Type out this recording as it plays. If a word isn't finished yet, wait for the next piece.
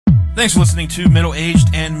Thanks for listening to Middle Aged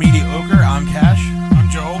and Mediocre. I'm Cash. I'm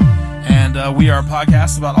Joel. And we are a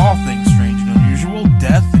podcast about all things strange and unusual,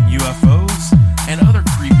 death and UFOs, and other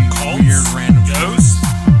creepy, Cults, weird, random ghosts. stories.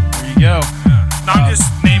 There you go. Yeah. Not just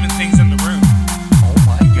naming things in the room. Oh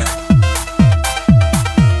my god.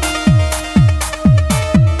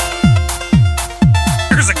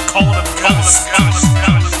 There's a cult of ghosts.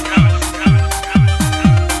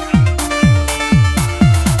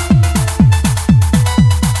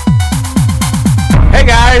 Hey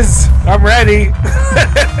guys, I'm ready.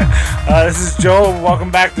 This is Joel. Welcome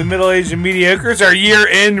back to Middle Aged and Mediocre. It's our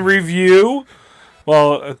year-end review.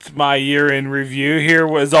 Well, it's my year-end review here,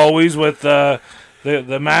 as always, with the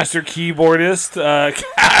master keyboardist,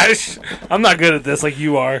 Cash. I'm not good at this like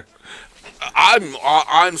you are.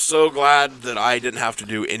 I'm so glad that I didn't have to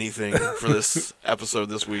do anything for this episode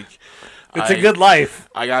this week. It's a good life.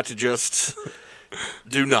 I got to just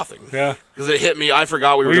do nothing. Yeah. Because it hit me. I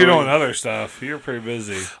forgot we were You're doing doing other stuff. You're pretty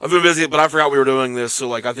busy. I've been busy, but I forgot we were doing this.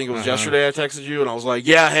 So, I think it was yesterday I texted you, and I was like,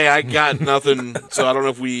 yeah, hey, I got nothing. So, I don't know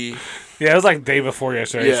if we... Yeah, it was like the day before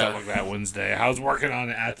yesterday, Yeah. something like that, Wednesday. I was working on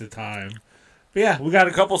it at the time. But yeah, we got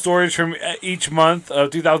a couple stories from each month of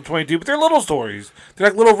 2022, but they're little stories. They're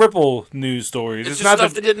like little Ripple news stories. It's just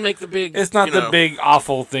stuff that didn't make the big... It's not you the know. big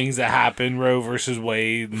awful things that happen, Roe versus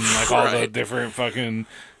Wade, and like all the Right. different fucking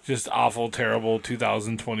just awful, terrible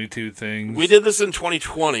 2022 things. We did this in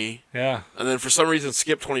 2020, Yeah. and then for some reason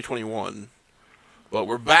skipped 2021. But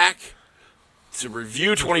we're back to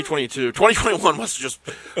review 2022. 2021 was just...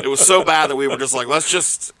 It was so bad that we were just like, let's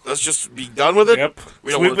just be done with it. Yep.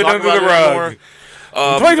 We don't Sweep want it to talk under about the it rug.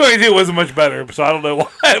 anymore. 2022 wasn't much better, so I don't know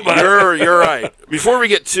why. But You're right. Before we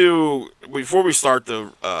start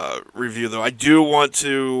the review, though, I do want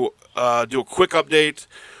to do a quick update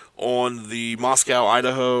on the Moscow,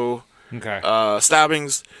 Idaho okay.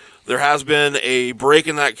 stabbings. There has been a break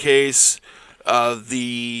in that case.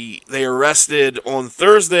 They arrested on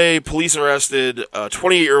Thursday. Police arrested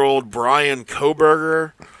 28-year-old Brian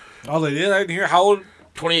Kohberger. Oh, they did? I didn't hear. How old?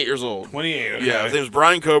 28 years old. 28. Okay. Yeah, his name was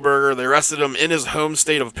Brian Kohberger. They arrested him in his home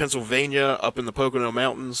state of Pennsylvania, up in the Pocono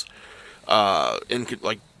Mountains.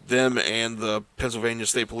 Them and the Pennsylvania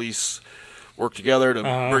State Police worked together to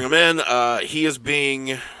bring him in. He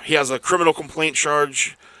has a criminal complaint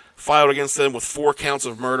charge filed against him with 4 counts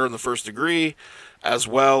of murder in the first degree, as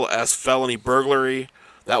well as felony burglary.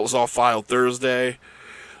 That was all filed Thursday.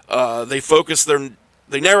 They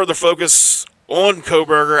narrowed their focus on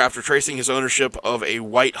Kohberger after tracing his ownership of a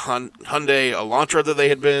white Hyundai Elantra that they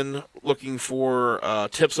had been looking for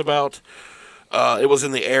tips about. It was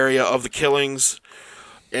in the area of the killings,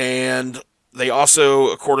 and they also,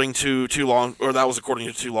 according to two law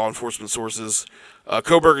enforcement sources,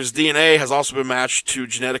 Kohberger's DNA has also been matched to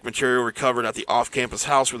genetic material recovered at the off-campus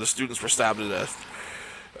house where the students were stabbed to death.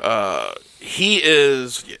 He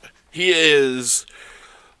is,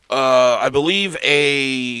 I believe,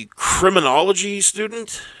 a criminology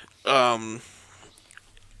student.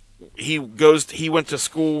 He went to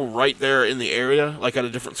school right there in the area, like at a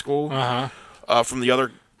different school, from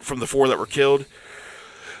the 4 that were killed.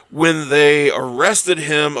 When they arrested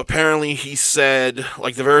him, apparently he said,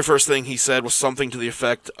 the very first thing he said was something to the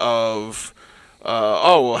effect of,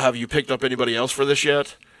 have you picked up anybody else for this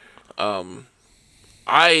yet?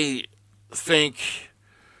 I think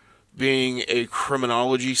being a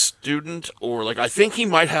criminology student, I think he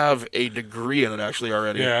might have a degree in it actually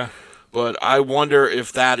already. Yeah. But I wonder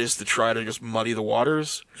if that is to try to just muddy the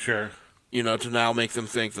waters. Sure. To now make them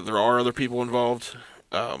think that there are other people involved.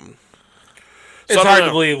 It's hard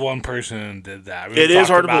to believe one person did that. It is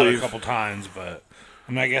hard to believe. A couple times, but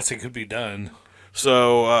I guess it could be done.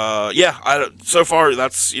 So so far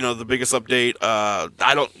that's the biggest update.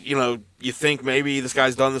 I don't you think maybe this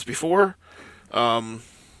guy's done this before,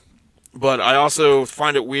 but I also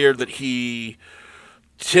find it weird that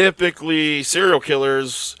serial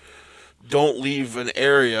killers don't leave an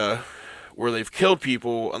area where they've killed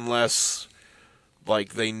people unless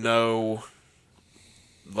they know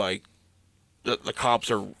that the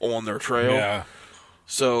cops are on their trail. Yeah.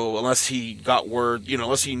 So unless he got word,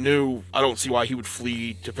 unless he knew, I don't see why he would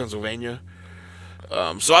flee to Pennsylvania.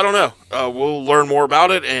 So I don't know. We'll learn more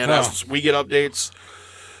about it, and as we get updates,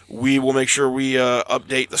 we will make sure we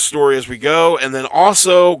update the story as we go. And then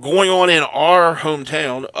also going on in our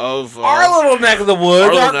hometown of our little neck of the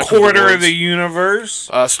woods, our quarter of the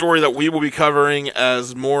universe. A story that we will be covering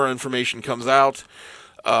as more information comes out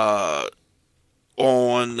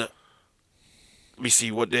on... Let me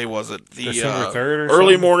see, what day was it? The December 3rd or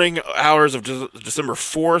early something? morning hours of December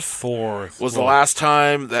 4th. Fourth Was the last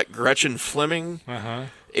time that Gretchen Fleming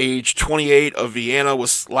age 28 of Vienna,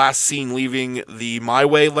 was last seen leaving the My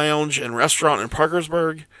Way Lounge and restaurant in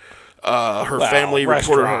Parkersburg. Her family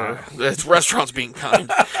reported her. It's restaurants being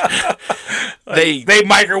kind. They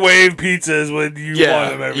microwave pizzas when you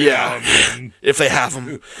want them every now and then. If they have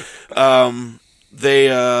them.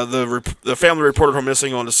 The family reported her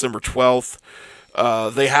missing on December 12th.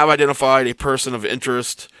 They have identified a person of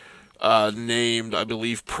interest named, I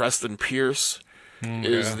believe, Preston Pierce.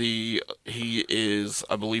 He is,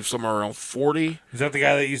 I believe, somewhere around 40. Is that the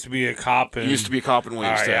guy that used to be a cop? He used to be a cop in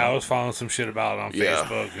Williamstown. Yeah, I was following some shit about it on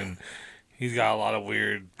Facebook, and he's got a lot of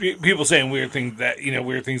weird people saying weird things that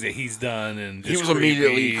he's done, and just he was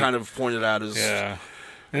immediately kind of pointed out as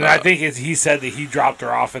And I think he said that he dropped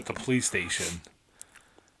her off at the police station.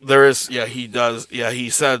 There is, he does. Yeah,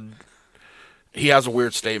 he said he has a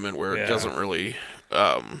weird statement where it doesn't really.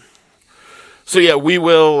 So we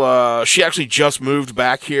will. She actually just moved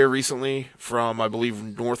back here recently from, I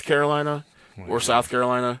believe, North Carolina or South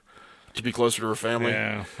Carolina to be closer to her family.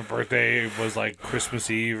 Yeah, her birthday was like Christmas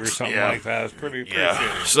Eve or something like that. It's pretty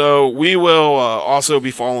shitty. So we will also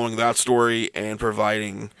be following that story and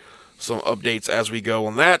providing some updates as we go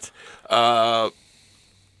on that.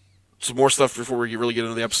 Some more stuff before we really get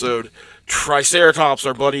into the episode. Triceratops,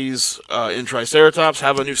 our buddies in Triceratops,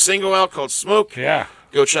 have a new single out called Smoke. Yeah.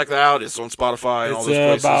 Go check that out. It's on Spotify and all those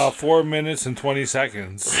places. It's about 4 minutes and 20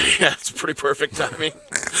 seconds. Yeah, it's pretty perfect timing.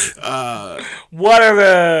 What are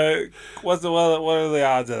the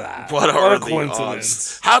odds of that? What are the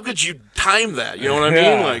odds? How could you time that? You know what I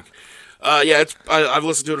mean? Like, I've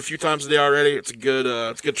listened to it a few times a day already. It's a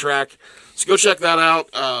good track. So go check that out.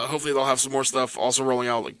 Hopefully they'll have some more stuff also rolling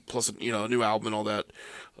out, like plus a new album and all that.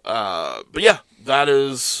 But yeah, that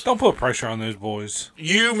is. Don't put pressure on those boys.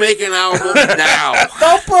 You make an album now.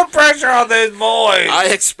 Don't put pressure on those boys. I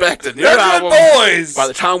expect a new They're album good boys. by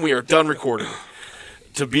the time we are done recording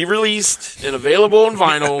to be released and available on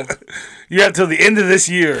vinyl. You have till the end of this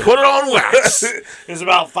year. Put it on wax. It's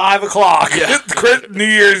about 5 o'clock. Yeah. New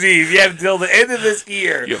Year's Eve. You have until the end of this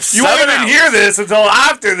year. You won't even hear this until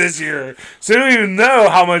after this year. So you don't even know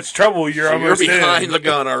how much trouble you're almost You're behind in. the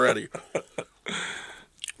gun already.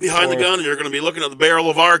 Behind the gun, and you're going to be looking at the barrel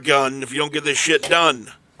of our gun if you don't get this shit done.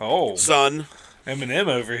 Oh. Son. Eminem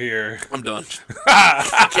over here. I'm done.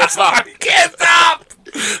 Can't stop. Can't stop.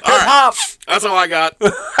 All right. That's all I got.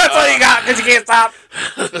 That's all you got because you can't stop.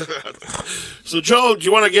 So, Joe, do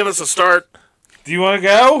you want to give us a start? Do you want to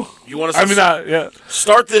go? You want to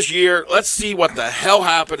start this year? Let's see what the hell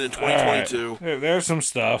happened in 2022. Right. There's some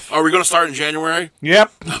stuff. Are we going to start in January?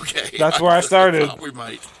 Yep. Okay. That's where I started. We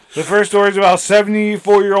might. The first story is about a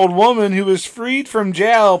 74-year-old woman who was freed from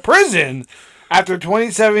prison, after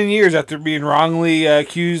 27 years after being wrongly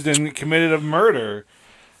accused and committed of murder.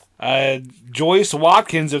 Joyce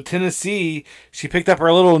Watkins of Tennessee, she picked up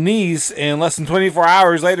her little niece, and less than 24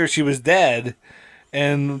 hours later, she was dead.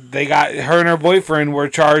 And her and her boyfriend were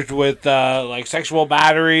charged with sexual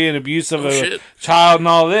battery and abuse of a child and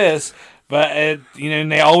all this. But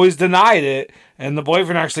and they always denied it. And the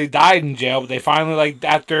boyfriend actually died in jail. But they finally,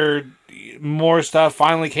 after more stuff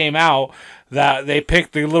finally came out, that they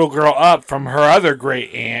picked the little girl up from her other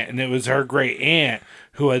great aunt, and it was her great aunt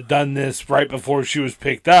who had done this right before she was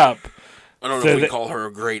picked up. I don't know if we call her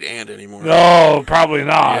a great aunt anymore. No, probably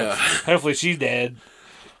not. Yeah. Hopefully she's dead.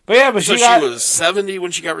 But yeah, she was 70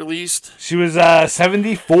 when she got released? She was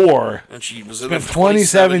 74. And she was in there for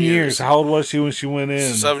 27 years. How old was she when she went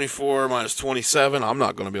in? 74 minus 27. I'm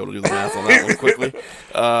not going to be able to do the math on that one quickly.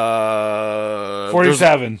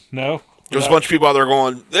 47. No? There's a bunch of people out there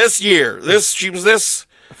going, she was this.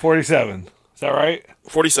 47. Is that right?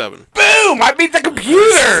 47. Boom! I beat the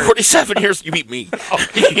computer! 47 years. You beat me.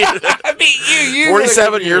 I beat you.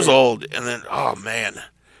 47 years old. And then, oh, man.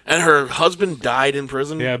 And her husband died in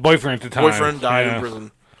prison? Yeah, boyfriend at the time. Boyfriend died in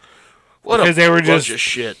prison. Because they were bunch of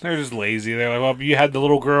shit. They're just lazy. They're like, well, you had the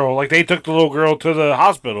little girl. They took the little girl to the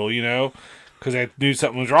hospital, because they knew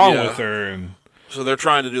something was wrong with her. And so they're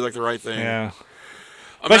trying to do, the right thing. Yeah.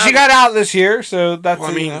 But she got out this year, so that's...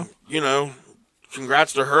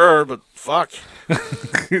 congrats to her, but fuck.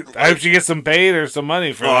 I hope she gets some paid or some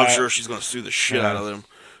money for that. I'm sure she's going to sue the shit out of them.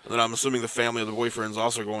 And then I'm assuming the family of the boyfriend's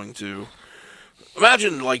also going to...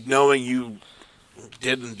 Imagine, knowing you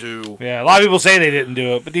didn't do... Yeah, a lot of people say they didn't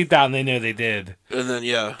do it, but deep down they know they did. And then,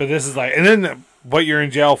 yeah. But this is and then what you're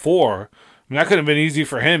in jail for. I mean, that could have been easy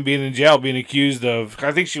for him, being in jail, being accused of...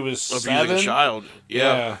 I think she was abusing 7? a child.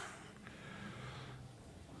 Yeah.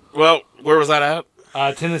 Well, where was that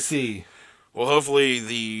at? Tennessee. Well, hopefully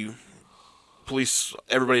the police,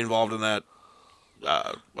 everybody involved in that,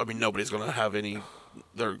 nobody's going to have any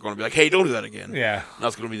they're going to be like, hey, don't do that again. Yeah.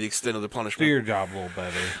 That's going to be the extent of the Do punishment. your job a little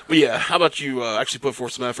better. But yeah, how about you actually put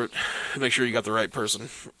forth some effort and make sure you got the right person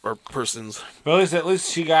or persons. But at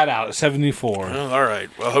least she got out at 74. Oh, all right.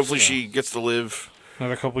 Well, hopefully she gets to live.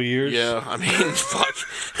 Another couple years. Yeah, I mean, fuck.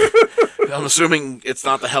 I'm assuming it's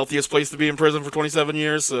not the healthiest place to be in prison for 27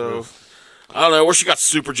 years, so I don't know. Or she got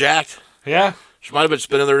super jacked. Yeah. She might have just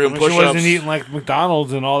been in there doing She push-ups. wasn't eating like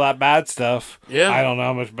McDonald's and all that bad stuff. Yeah. I don't know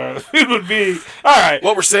how much better the food would be. All right.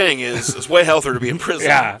 What we're saying is it's way healthier to be in prison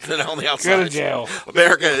Yeah. than on the outside. Go to jail.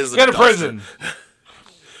 America is Go to a prison.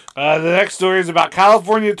 The next story is about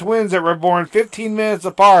California twins that were born 15 minutes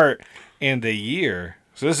apart and a year.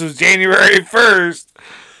 So this was January 1st.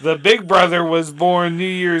 The big brother was born New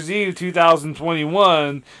Year's Eve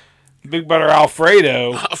 2021. Big brother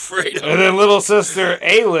Alfredo. Alfredo. And then little sister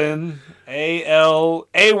Aylin, Aylin.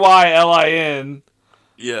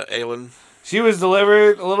 Yeah, Aylin. She was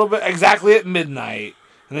delivered a little bit exactly at midnight.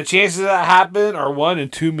 And the chances of that happen are 1 in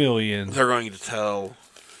 2 million. They're going to tell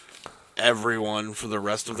everyone for the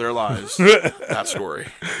rest of their lives that story.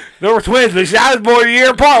 They were twins, but I was born a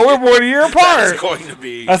year apart. We're born a year apart. It's going to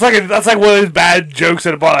be... That's like one of those bad jokes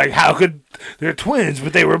at a bar. Like, how could they're twins,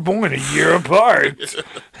 but they were born a year apart?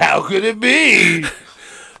 How could it be?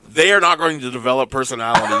 They are not going to develop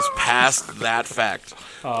personalities past that fact.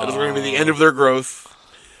 That is going to be the end of their growth.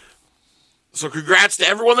 So congrats to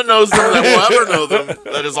everyone that knows them, that will ever know them.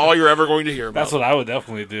 That is all you're ever going to hear about. That's what I would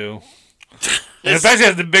definitely do. And especially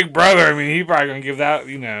as the big brother, I mean, he probably gonna give that,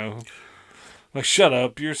 like, shut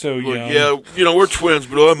up, you're so young. Yeah, we're twins,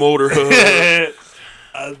 but I'm older. I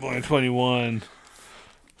was born in 21.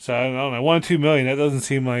 So, I don't know, 1 in 2 million, that doesn't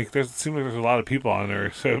seem like, there's a lot of people on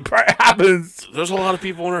Earth, so it probably happens. There's a lot of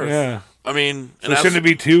people on Earth. Yeah. I mean... So shouldn't it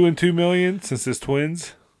be 2 in 2 million, since it's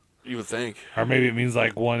twins? You would think. Or maybe it means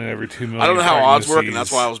like 1 in every 2 million. I don't know how odds work, and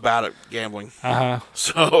that's why I was bad at gambling. Uh-huh.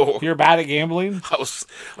 So... You're bad at gambling? I was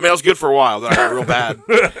good for a while, then I got real bad.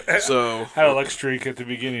 So... Had a luck streak at the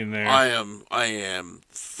beginning there. I am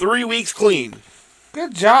 3 weeks clean.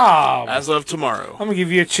 Good job. As of tomorrow. I'm going to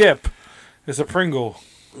give you a chip. It's a Pringle.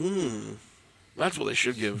 That's what they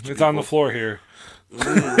should give. It's on the floor here.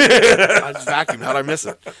 I just vacuumed. How'd I miss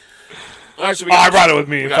it? All right, so I brought it with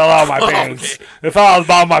me. It fell out of my pants. Okay. It fell out of the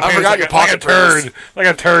bottom of my pants forgot your like a pocket turd. Pringles. Like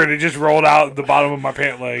a turd. It just rolled out the bottom of my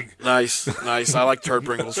pant leg. Nice. I like turd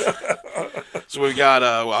Pringles. So we got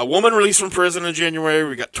a woman released from prison in January.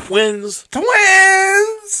 We got twins.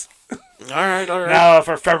 Twins! All right. Now,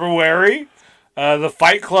 for February, the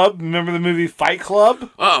Fight Club. Remember the movie Fight Club?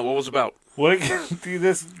 Oh, what was it about?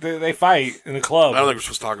 They fight in the club. I don't think we're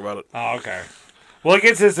supposed to talk about it. Oh, okay. Well, it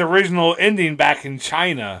gets its original ending back in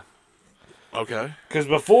China. Okay. Because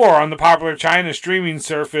before, on the popular China streaming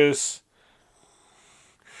service,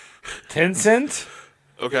 Tencent,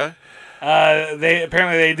 Okay.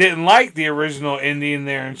 they didn't like the original ending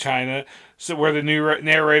there in China, so where the new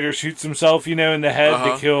narrator shoots himself, in the head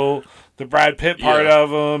to kill the Brad Pitt part of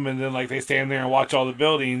him, and then they stand there and watch all the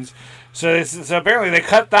buildings. So apparently they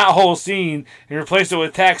cut that whole scene and replaced it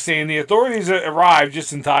with text saying the authorities arrived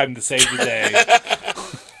just in time to save the day.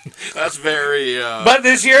 That's very... But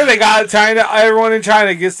this year they got China. Everyone in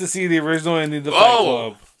China gets to see the original ending of the Fight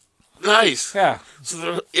Club. Nice. Yeah.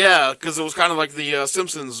 So because it was kind of like the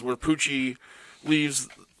Simpsons where Poochie leaves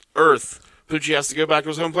Earth. Poochie has to go back to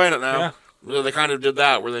his home planet now. Yeah. They kind of did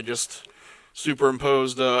that where they just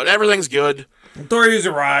superimposed... everything's good. Authorities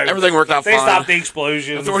arrived. Everything worked out fine. They stopped the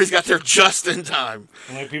explosion. Authorities got there just in time.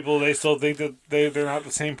 And people, they still think that they're not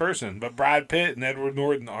the same person. But Brad Pitt and Edward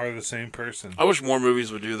Norton are the same person. I wish more movies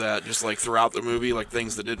would do that, just throughout the movie,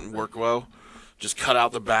 things that didn't work well. Just cut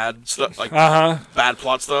out the bad stuff, bad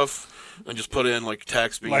plot stuff, and just put in,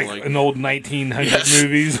 text being an old 1900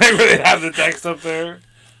 movies where they have the text up there.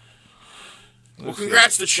 Well,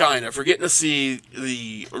 congrats to China for getting to see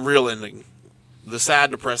the real ending. The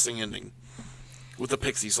sad, depressing ending. With the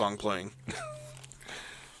Pixie song playing.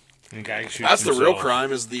 That's the real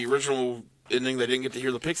crime, is the original ending. They didn't get to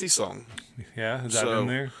hear the Pixie song. Yeah, is that in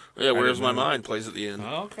there? Yeah, Where's My Mind plays at the end.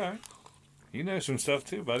 Oh, okay. You know some stuff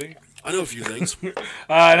too, buddy. I know a few things.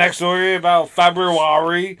 Next story about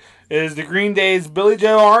February is the Green Day's Billy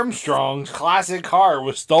Joe Armstrong's classic car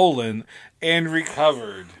was stolen and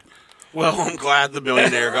recovered. Well, I'm glad the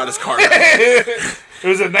billionaire got his car back. It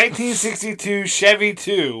was a 1962 Chevy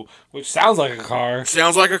 2, which sounds like a car.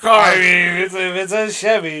 Sounds like a car. I mean, it's a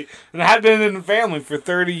Chevy, and it had been in the family for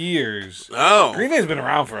 30 years. Oh. Green Day's been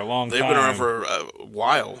around for a long time. They've been around for a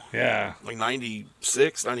while. Yeah.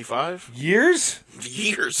 96, 95? Years?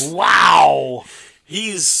 Years. Wow.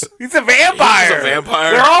 He's a vampire. He's a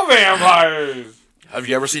vampire. They're all vampires. Have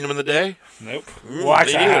you ever seen him in the day? Nope. Well,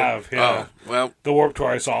 actually, I Me neither. have. Yeah. Oh, well. The Warped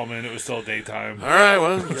Tour I saw him in, it was still daytime. All right,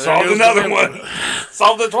 well. Solved another one.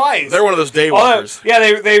 Solved it twice. They're one of those day Although, walkers.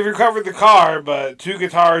 yeah, they recovered the car, but 2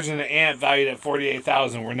 guitars and an amp valued at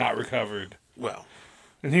 $48,000 were not recovered. Well,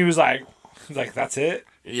 And he was like, that's it?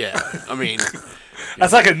 yeah. I mean,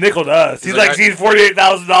 That's like a nickel to us. He's like, like, seeing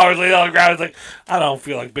 $48,000 laid on the ground. He's like, I don't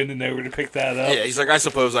feel like bending over to pick that up. yeah, he's like, I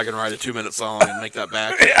suppose I can write a 2-minute song and make that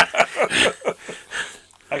back.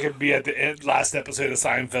 I could be at the last episode of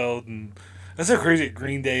Seinfeld, and that's so crazy.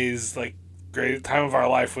 Green Day's like great time of our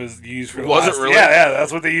life was used for the Was it last, really? Yeah,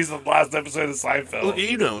 that's what they used in the last episode of Seinfeld. Look at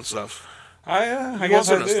you knowing stuff. I guess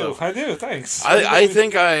I also do. know stuff. I do. Thanks. I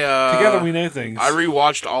think I Together we know things. I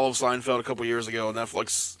rewatched all of Seinfeld a couple years ago on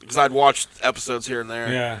Netflix because I'd watched episodes here and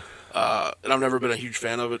there. Yeah. And I've never been a huge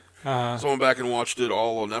fan of it. Uh-huh. So I went back and watched it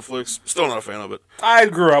all on Netflix. Still not a fan of it. I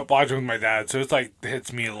grew up watching with my dad, so it's like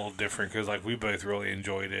hits me a little different because like we both really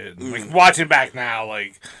enjoyed it. And, like watching back now,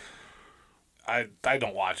 like I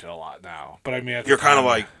don't watch it a lot now, but I mean at the You're kind of time-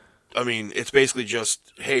 like, I mean, it's basically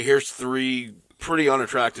just, hey, here's 3 pretty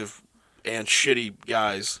unattractive and shitty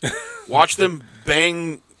guys. Watch them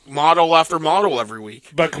bang model after model every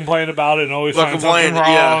week. but complain about it and always But find complain,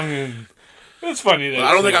 something yeah. wrong. And it's funny though.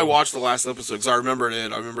 I don't think so- I watched the last episode because I remembered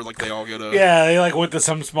it. I remember like they all get a Yeah, they like went to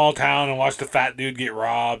some small town and watched a fat dude get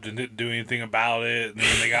robbed and didn't do anything about it, and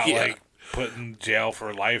then they got Yeah. like put in jail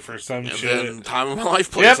for life or some and shit. then Time of My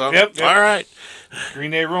Life plays Yep, up. yep. All right.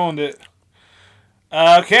 Green Day ruined it.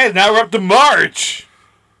 Okay, now we're up to March.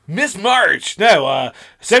 Miss March. No, a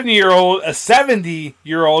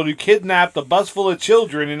 70-year-old who kidnapped a bus full of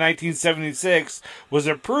children in 1976 was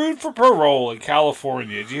approved for parole in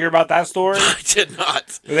California. Did you hear about that story? I did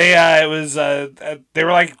not. They they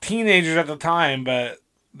were like teenagers at the time, but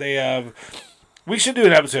they we should do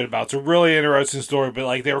an episode about it. It's a really interesting story, but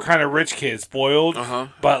like they were kind of rich kids, spoiled. Uh-huh.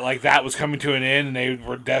 But like that was coming to an end, and they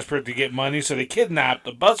were desperate to get money, so they kidnapped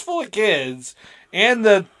a bus full of kids and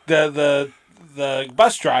the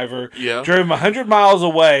bus driver. Yeah. Drove him 100 miles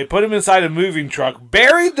away, put him inside a moving truck,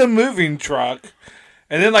 buried the moving truck,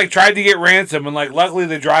 and then like tried to get ransom. And like luckily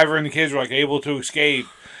the driver and the kids were like able to escape.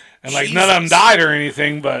 And like none of them Jesus. died or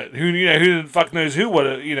anything, but who the fuck knows who would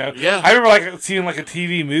have, Yeah. I remember like seeing like a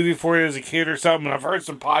TV movie for it as a kid or something, and I've heard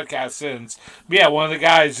some podcasts since. But yeah, one of the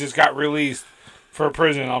guys just got released for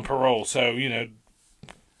prison on parole, so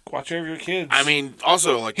watch over your kids. I mean,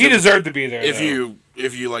 also like he deserved to be there. if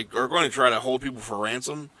though. you like are going to try to hold people for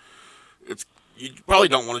ransom, you probably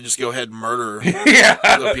don't want to just go ahead and murder yeah,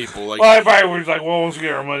 other people. Like, well, I probably was like, well, once we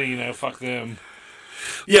get our money, fuck them.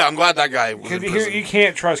 yeah, I'm glad that guy was in Because prison. you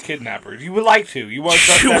can't trust kidnappers. You would like to. You want to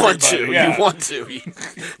trust You want everybody. to. Yeah. You want to.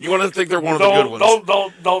 You want to think they're one of the good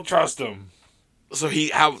ones. Don't trust them. So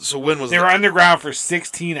when was They that? were underground for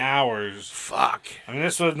 16 hours. Fuck. I mean,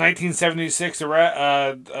 this was 1976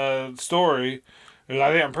 story.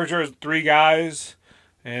 I'm pretty sure it was 3 guys,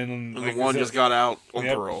 and And the one just got out on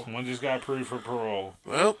yep, parole. One just got approved for parole.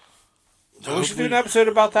 Well, So we should do an episode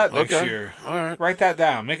about that next Okay. year. All right. Write that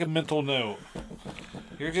down. Make a mental note.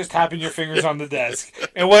 You're just tapping your fingers on the desk.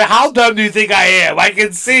 And how dumb do you think I am? I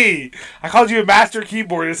can see. I called you a master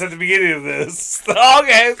keyboardist at the beginning of this.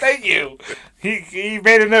 Okay, thank you. He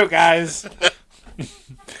made a note, guys.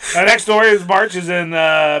 Our next story is March is in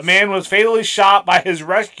man was fatally shot by his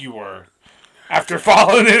rescuer after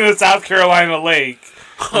falling in a South Carolina lake.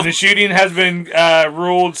 And the shooting has been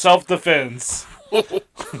ruled self-defense.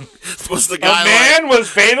 Was the A guy man was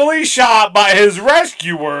fatally shot by his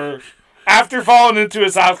rescuer after falling into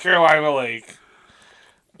a South Carolina lake.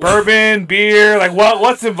 Bourbon, beer, like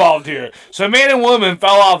what's involved here? So a man and woman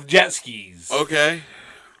fell off jet skis. Okay.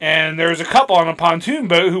 And there was a couple on a pontoon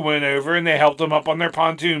boat who went over and they helped them up on their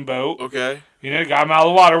pontoon boat. Okay. Got them out of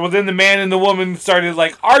the water. Well, then the man and the woman started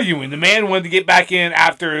like arguing. The man wanted to get back in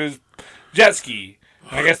after his jet ski.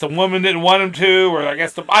 I guess the woman didn't want him to, or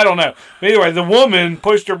I don't know. But anyway, the woman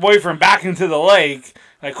pushed her boyfriend back into the lake.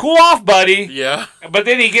 Like, cool off, buddy. Yeah. But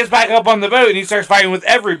then he gets back up on the boat and he starts fighting with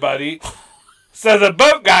everybody. So the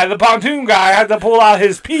boat guy, the pontoon guy, had to pull out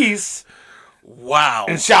his piece Wow.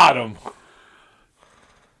 and shot him.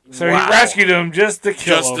 So Wow. he rescued him just to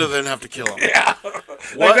kill Just him. to then have to kill him. Yeah.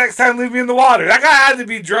 What? Like, next time, leave me in the water. That guy had to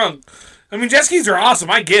be drunk. I mean, jet skis are awesome.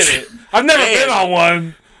 I get it. I've never Man. been on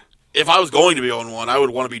one. If I was going to be on one, I would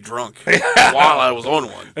want to be drunk while I was on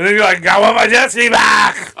one. And then you're like, I want my jet ski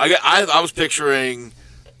back. I was picturing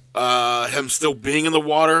him still being in the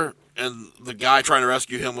water, and the guy trying to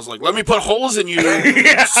rescue him was like, "Let me put holes in you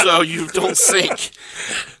so you don't sink."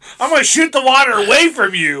 I'm going to shoot the water away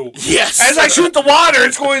from you. Yes. As I shoot the water,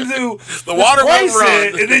 it's going to The water will displace run.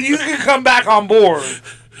 it, and then you can come back on board.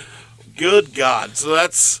 Good God. So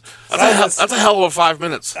that's a hell of a 5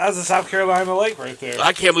 minutes. That was the South Carolina lake right there.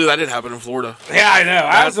 I can't believe that didn't happen in Florida. Yeah, I know.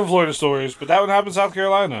 I had some Florida stories, but that one happened in South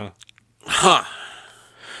Carolina. Huh.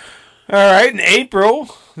 All right, in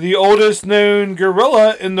April, the oldest known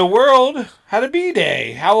gorilla in the world had a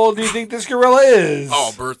B-day. How old do you think this gorilla is?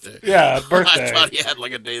 Oh, birthday. Yeah, birthday. I thought he had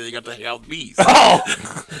like a day that he got to hang out with bees. Oh!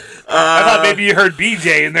 I thought maybe you heard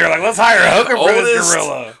BJ and they're like, let's hire a hooker for this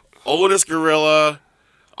gorilla. Oldest gorilla.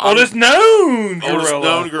 Oldest known gorilla. Oldest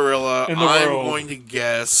known gorilla. in the I'm world. going to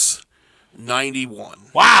guess 91.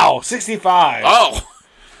 Wow, 65. Oh,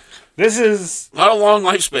 This is not a long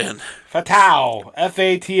lifespan. Fatou,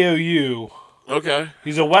 Fatou. Okay.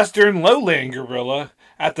 He's a western lowland gorilla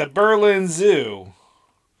at the Berlin Zoo.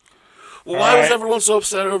 Well, why was Alright. everyone so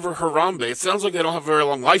upset over Harambe? It sounds like they don't have a very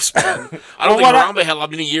long lifespan. I don't Well, think what Harambe had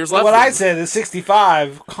many years left. What in I him. said is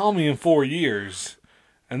 65. Call me in 4 years,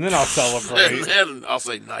 and then I'll And celebrate. then I'll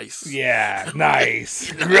say nice. Yeah,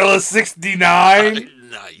 nice. Gorilla 69.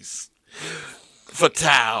 Nice.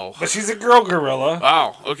 Fatal. But she's a girl gorilla.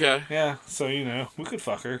 Oh, okay. Yeah, so, we could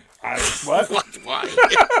fuck her. What? What? Why?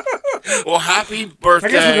 Well, happy I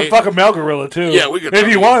birthday. guess we could fuck a male gorilla, too. Yeah, we could If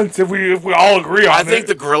he fuck him. wants, if we all agree on I it. think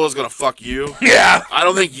the gorilla's gonna fuck you. Yeah. I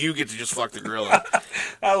don't think you get to just fuck the gorilla.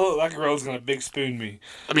 That gorilla's gonna big spoon me.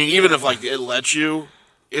 I mean, even if like it lets you,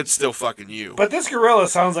 it's still fucking you. But this gorilla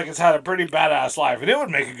sounds like it's had a pretty badass life, and it would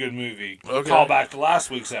make a good movie. Okay. Call back to last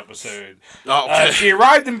week's episode. Oh, okay. She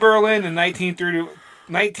arrived in Berlin in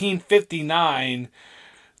 1959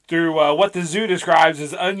 through what the zoo describes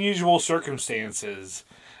as unusual circumstances.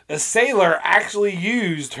 A sailor actually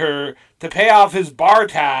used her to pay off his bar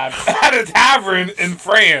tab at a tavern in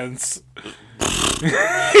France.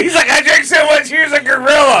 He's like, I drink so much, here's a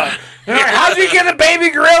gorilla. And I'm like, how'd you get a baby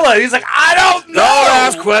gorilla? He's like, I don't know. Don't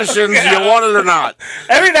ask questions. Yeah. You want it or not?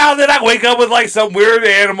 Every now and then I wake up with like some weird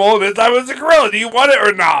animal, and this time it's a gorilla. Do you want it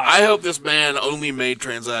or not? I hope this man only made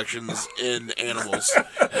transactions in animals.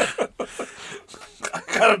 I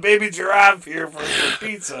got a baby giraffe here for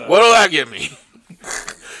pizza. What'll that get me?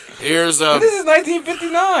 Here's This is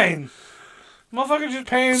 1959. Motherfucker just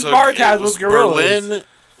paying so bar it tabs was with gorillas. Berlin.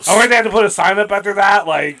 Oh, wait, they had to put a sign up after that,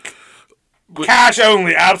 like cash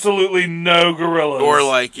only, absolutely no gorillas. Or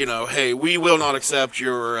like, hey, we will not accept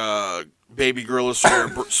your baby gorillas for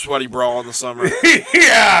your sweaty bra in the summer.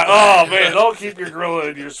 Yeah. Oh man, don't keep your gorilla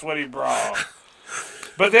in your sweaty bra.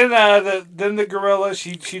 But then, the gorilla,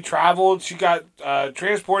 she traveled. She got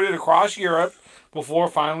transported across Europe before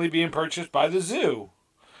finally being purchased by the zoo.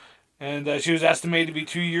 And she was estimated to be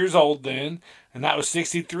 2 years old then, and that was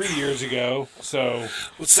 63 years ago. So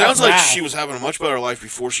It sounds like math. she was having a much better life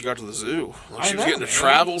before she got to the zoo. Like I she was know, getting to man.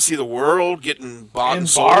 travel, see the world, getting bought in and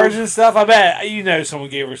sold. bars and stuff, I bet someone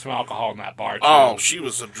gave her some alcohol in that bar too. Oh, she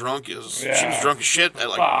was she was Yeah. drunk as shit at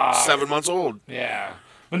like Fuck. 7 months old. Yeah.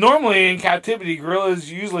 But normally in captivity,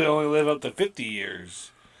 gorillas usually only live up to 50 years.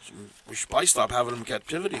 We should probably stop having them in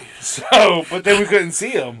captivity. So, but then we couldn't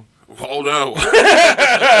see them. Oh no.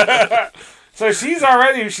 So she's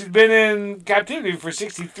been in captivity for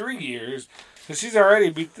 63 years. So she's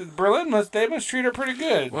already, Berlin must treat her pretty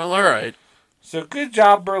good. Well, all right. So good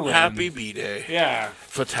job, Berlin. Happy B-Day. Yeah.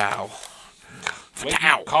 Fatal. Wait,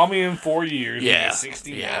 Fatal. call me in 4 years. Yeah.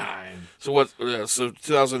 69. Yeah. So what? So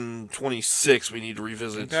 2026, we need to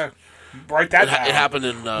revisit. Okay. Write that down. It happened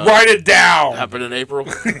in. Write it down. Happened in April.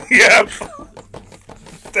 Yep.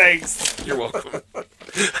 Thanks. You're welcome. So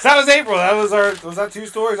that was April. Was that 2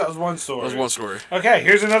 stories? That was 1 story. That was one story. Okay,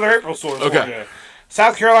 here's another April story for Okay. you.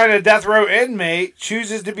 South Carolina death row inmate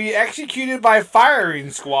chooses to be executed by firing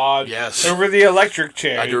squad Yes. over the electric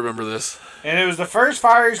chair. I do remember this. And it was the first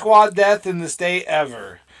firing squad death in the state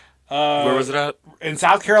ever. Where was it at? In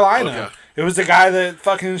South Carolina. Okay. It was the guy that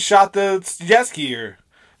fucking shot the jet skier.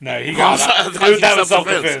 No, he got I out. thought he That was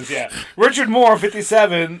self-defense. self-defense, yeah. Richard Moore,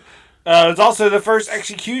 57, was also the first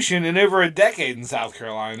execution in over a decade in South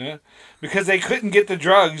Carolina because they couldn't get the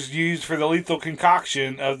drugs used for the lethal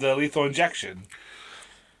concoction of the lethal injection.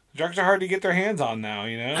 Drugs are hard to get their hands on now,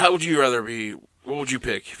 How would you rather be? What would you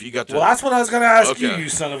pick if you got to? Well, that's what I was going to ask Okay. you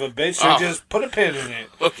son of a bitch. So Oh. just put a pin in it.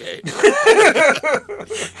 Okay.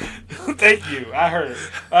 Thank you. I heard.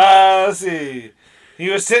 Let's see. He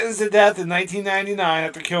was sentenced to death in 1999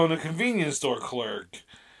 after killing a convenience store clerk.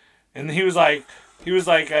 And he was like,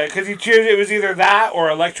 because he chose it was either that or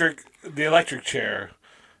the electric chair.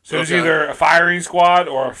 So it was Okay. either a firing squad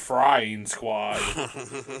or a frying squad.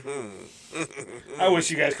 I wish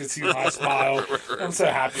you guys could see my smile. I'm so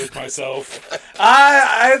happy with myself.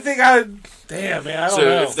 I think damn man, I don't So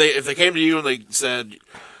know. if they came to you and they said,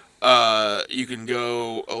 you can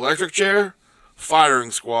go electric chair, firing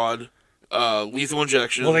squad, lethal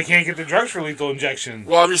injection. Well, they can't get the drugs for lethal injection.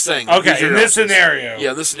 Well, I'm just saying. Okay, these are in your this options. scenario.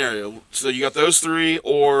 Yeah, in this scenario. So you got those three,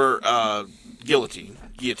 or guillotine,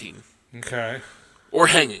 Okay. or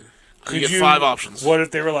hanging. You get 5 options. What if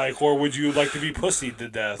they were like, or would you like to be pussied to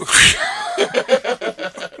death?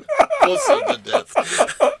 Pussy to death.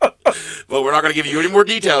 But we're not going to give you any more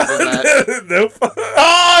details on that. Nope. Oh,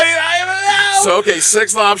 I don't know. So okay,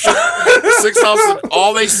 6th option. 6th option.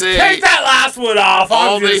 All they say. Take that last one off.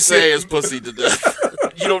 All they say is pussy to death.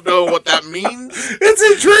 You don't know what that means? It's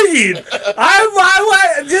intriguing.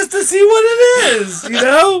 I want just to see what it is. You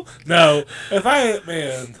know? No.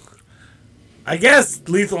 I guess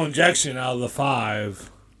lethal injection out of the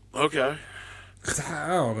 5. Okay. 'Cause I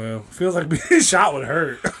don't know. Feels like being shot would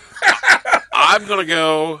hurt. I'm going to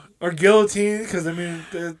go. Or guillotine, because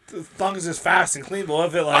as long as it's fast and clean. But what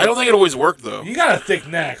if it I don't think it always worked, though. You got a thick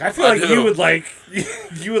neck. I feel I like do. you would like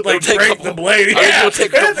take break a- the blade. I think Yeah, it'll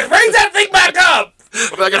take a- bring that thing back up.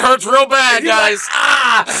 I'm like, it hurts real bad, You're like, guys.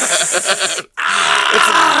 It's It's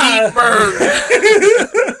a deep burn.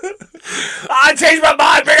 I changed my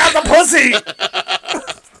mind. Bring out the pussy.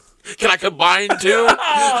 Can I combine 2?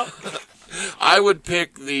 I would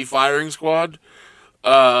pick the firing squad.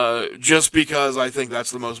 Just because I think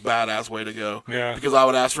that's the most badass way to go. Yeah. Because I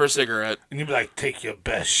would ask for a cigarette. And you'd be like, take your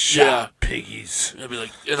best shot, piggies. I'd be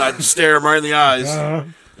like, and I'd stare him right in the eyes. Uh-huh.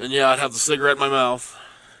 And yeah, I'd have the cigarette in my mouth.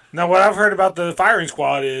 Now, what I've heard about the firing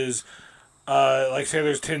squad is, like, say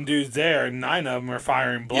there's 10 dudes there, and 9 of them are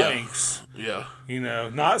firing blanks. Yeah. You know,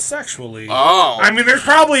 not sexually. Oh. I mean, there's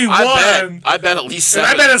probably one. I bet at least And 7.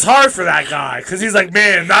 I bet it's hard for that guy, because he's like,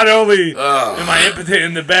 man, not only am I impotent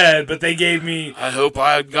in the bed, but they gave me... I hope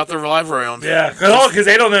I got the live round. Yeah, because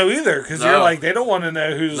they don't know either, because you're No. like, they don't want to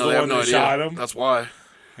know who's No, the they have one no that idea. shot him. That's why.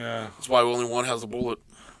 Yeah. That's why only one has a bullet.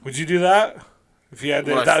 Would you do that? If you had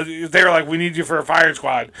Would if they were like, we need you for a firing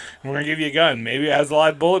squad, and we're going to give you a gun. Maybe it has a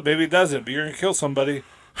live bullet, maybe it doesn't, but you're going to kill somebody.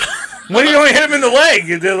 When you only hit him in the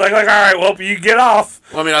leg, they're like, all right, well, you get off.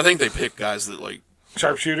 Well, I mean, I think they pick guys that, like, are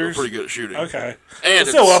Sharpshooters? pretty good at shooting. Okay. And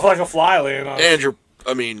Still it's- up like a fly laying on.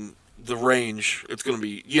 And the range, it's going to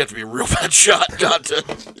be, you have to be a real bad shot not to.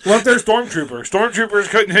 What if they're stormtroopers? Stormtroopers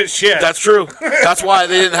couldn't hit shit. That's true. That's why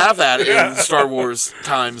they didn't have that Yeah. in Star Wars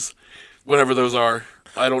times, whenever those are.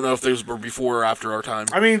 I don't know if those were before or after our time.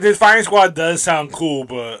 I mean, this firing squad does sound cool,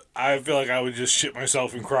 but I feel like I would just shit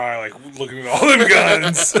myself and cry, like, looking at all them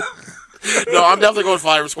guns. No, I'm definitely going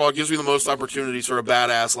Fire Squad. Gives me the most opportunities for a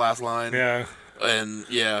badass last line. Yeah. And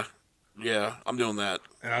yeah, I'm doing that.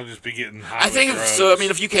 And I'll just be getting high. I think with if, drugs. so. I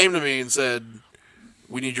mean, if you came to me and said,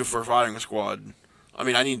 "We need you for a firing squad," I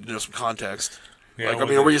mean, I need to know some context. Yeah, like, I what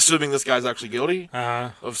mean, are we assuming this guy's actually guilty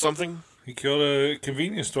of something? He killed a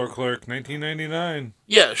convenience store clerk, 1999.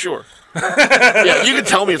 Yeah, sure. Yeah, you can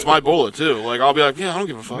tell me it's my bullet too. Like, I'll be like, yeah, I don't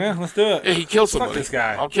give a fuck. Yeah, let's do it. Yeah, he killed somebody. this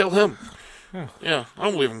guy. I'll kill him. Yeah, I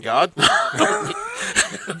don't believe in God.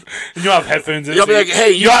 And you'll have headphones in. You'll be like,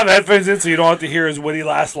 hey, you'll have headphones in so you don't have to hear his witty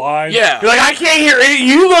last line. Yeah. You're like, I can't hear it.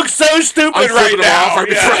 You look so stupid I'm right flipping him now. off right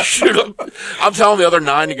before I shoot him. I'm telling the other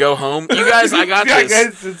 9 to go home. You guys, I got Yeah,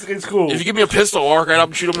 this. it's cool. If you give me a pistol, I'll walk right up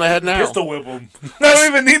and shoot him in the head now. Pistol whip him. I don't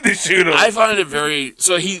even need to shoot him. I find it very.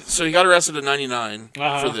 So he got arrested in '99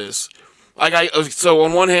 Uh-huh. for this. So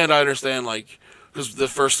on one hand, I understand, like, because the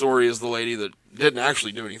first story is the lady that didn't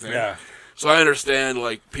actually do anything. Yeah. So I understand,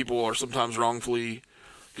 like, people are sometimes wrongfully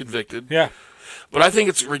convicted. Yeah. But I think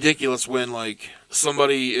it's ridiculous when, like,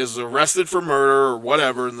 somebody is arrested for murder or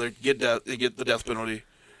whatever, and they get the death penalty.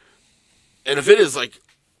 And if it is, like,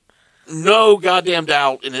 no goddamn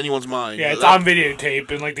doubt in anyone's mind, Yeah, it's that- on videotape,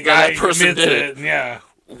 and like the guy that person admits did it. it. And yeah.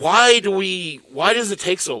 Why does it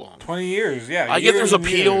take so long? 20 years, yeah. I get there's years and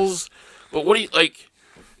years. appeals, but what do you, like,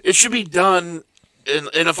 it should be done, and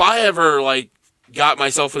if I ever, like, got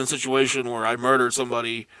myself in a situation where I murdered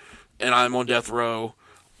somebody and I'm on death row,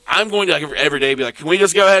 I'm going to, like, every day be like, can we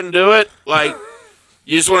just go ahead and do it? Like,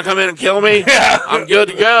 you just want to come in and kill me? Yeah. I'm good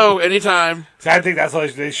to go anytime. So I think that's why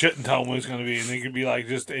they shouldn't tell them what it's going to be. And they could be like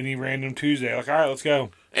just any random Tuesday. Like, all right, let's go.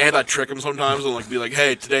 And I trick them sometimes and, like, be like,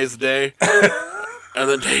 hey, today's the day. And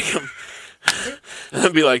then take them. And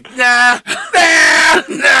then be like, nah,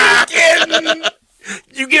 kidding.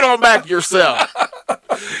 You get on back yourself.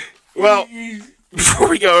 Well, before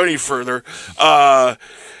we go any further,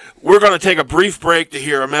 we're going to take a brief break to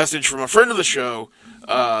hear a message from a friend of the show.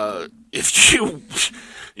 If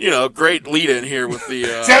great lead in here with the.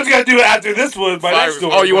 Sam's got to do it after this one. My next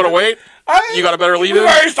story. Oh, you want to wait? You got a better lead We've in?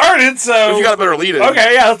 already started, so. If you got a better lead in.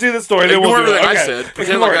 Okay, yeah, let's do this story. Then Ignore we'll do it. everything I Okay. said.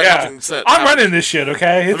 Pretend like I got nothing said. I'm running this shit,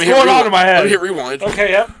 okay? It's Let me hit going on rewind. in my head. Let me hit rewind.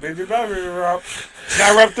 Okay, yep.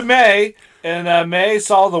 Now we're up to May. in May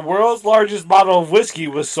saw the world's largest bottle of whiskey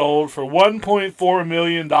was sold for $1.4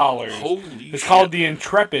 million. Holy It's shit. called the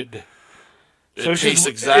Intrepid. It it's tastes just-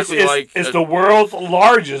 exactly it's, like... It's the world's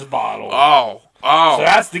largest bottle. Oh. So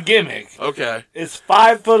that's the gimmick. Okay. It's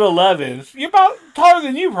 5'11". You're about taller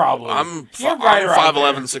than you, probably. I'm You're right around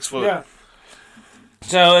 5'11", there. 6 foot. Yeah.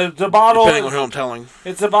 So it's a bottle. Depending on who I'm telling.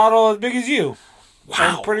 It's a bottle as big as you.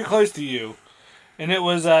 Wow. And pretty close to you. And it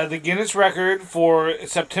was the Guinness record for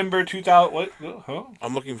September 2000. What? Huh?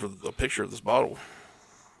 I'm looking for a picture of this bottle.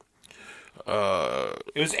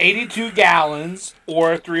 It was 82 gallons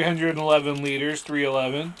or 311 liters,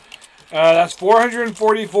 311. That's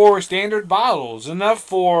 444 standard bottles, enough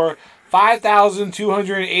for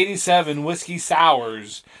 5,287 whiskey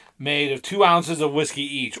sours made of 2 ounces of whiskey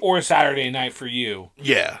each, or Saturday night for you.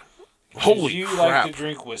 Yeah. Holy you crap. like to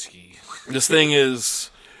drink whiskey. This thing is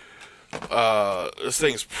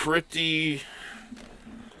pretty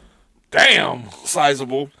Damn.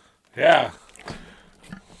 sizable. Yeah.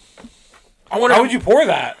 I wonder How would you pour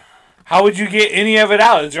that? How would you get any of it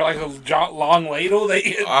out? Is there like a long ladle that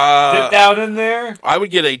you dip down in there? I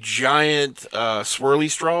would get a giant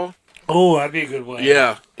swirly straw. Oh, that'd be a good way.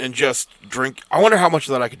 Yeah, and just drink. I wonder how much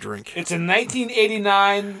of that I could drink. It's a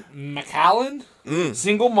 1989 Macallan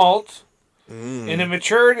single malt, and it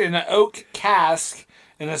matured in an oak cask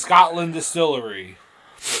in a Scotland distillery.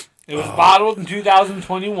 It was bottled in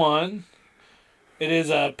 2021. It is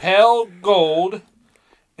a pale gold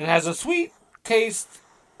and has a sweet taste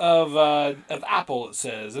of apple. It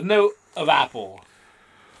says a note of apple.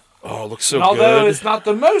 Oh, it looks so And although good. it's not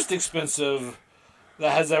the most expensive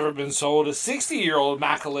that has ever been sold, a 60-year-old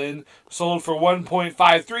Macallan sold for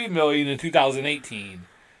 $1.53 million in 2018.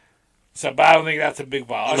 So, but I don't think that's a big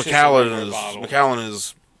bottle. That's just a regular bottle. Macallan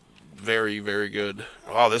is very, very good.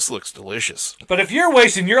 Oh, this looks delicious. But if you're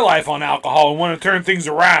wasting your life on alcohol and want to turn things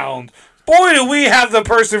around, boy, do we have the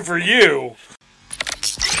person for you.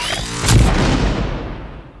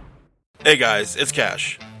 Hey guys, it's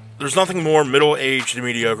Cash. There's nothing more middle-aged and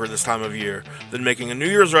mediocre this time of year than making a New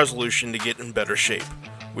Year's resolution to get in better shape.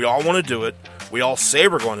 We all want to do it, we all say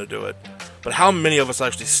we're going to do it, but how many of us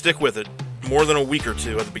actually stick with it more than a week or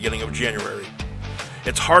two at the beginning of January?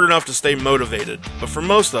 It's hard enough to stay motivated, but for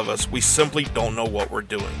most of us, we simply don't know what we're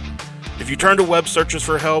doing. If you turn to web searches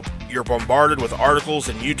for help, you're bombarded with articles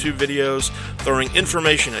and YouTube videos throwing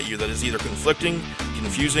information at you that is either conflicting,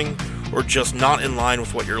 confusing, or just not in line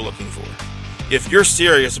with what you're looking for. If you're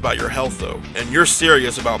serious about your health, though, and you're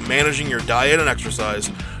serious about managing your diet and exercise,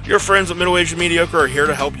 your friends at Middle Aged and Mediocre are here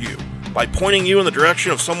to help you by pointing you in the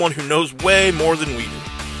direction of someone who knows way more than we do.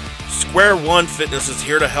 Square One Fitness is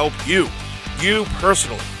here to help you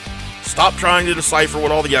personally. Stop trying to decipher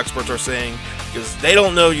what all the experts are saying, because they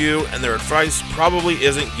don't know you and their advice probably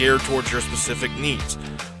isn't geared towards your specific needs.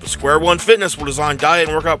 But Square One Fitness will design diet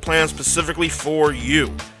and workout plans specifically for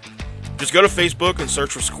you. Just go to Facebook and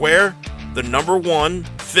search for Square, the number one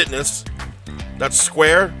fitness. That's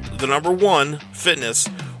Square, the number one fitness,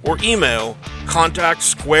 or email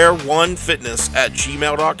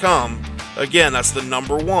contactsquareonefitness@gmail.com. Again, that's the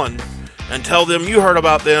number one, and tell them you heard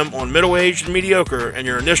about them on Middle Aged and Mediocre, and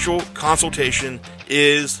your initial consultation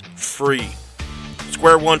is free.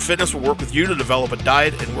 Square One Fitness will work with you to develop a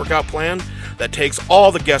diet and workout plan that takes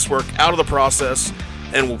all the guesswork out of the process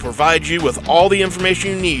and will provide you with all the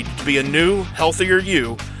information you need to be a new, healthier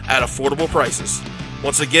you at affordable prices.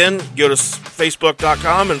 Once again, go to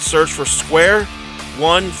facebook.com and search for Square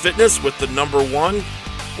One Fitness with the number one,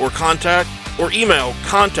 or email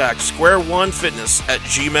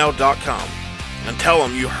contactsquareonefitness@gmail.com and tell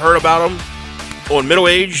them you heard about them on Middle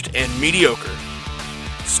Aged and Mediocre.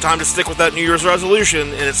 It's time to stick with that New Year's resolution,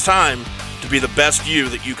 and it's time to be the best you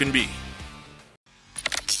that you can be.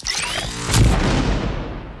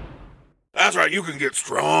 That's right, you can get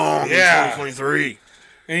strong in 2023.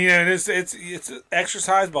 And you know, it's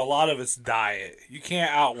exercise, but a lot of it's diet. You can't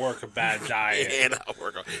outwork a bad diet.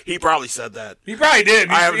 He probably said that. He probably did.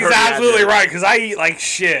 I haven't He's heard that absolutely yet. right, because I eat like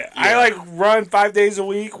shit. I Yeah. like run 5 days a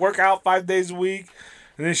week, work out 5 days a week,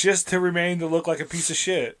 and it's just to look like a piece of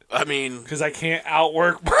shit. I mean, Because I can't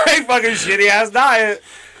outwork my fucking shitty ass diet.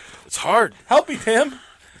 it's hard. Help me, Tim.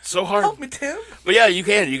 It's so hard. Help me, Tim. But yeah, you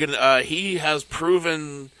can. He has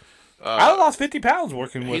proven. I lost 50 pounds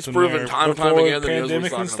working with He's him proven there time and time before again that he knows what he's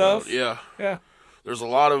pandemic and talking stuff. about. Yeah. Yeah. There's a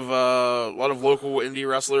lot of local indie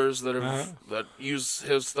wrestlers that have that use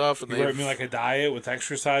his stuff, and He wrote me like a diet with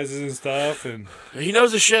exercises and stuff, and he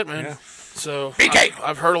knows his shit, man. Yeah. So BK.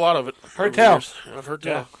 I've heard a lot of it. Heard over tell. years. I've heard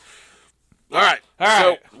tell. Yeah. All right. All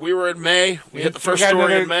right. So we were in May. We hit the We first got story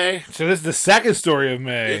another- in May. So this is the second story of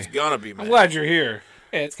May. It's gonna be May. I'm glad you're here.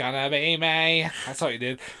 It's gonna be May. That's all you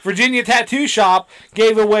did. Virginia Tattoo Shop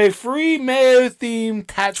gave away free mayo-themed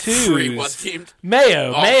tattoos. Free what themed?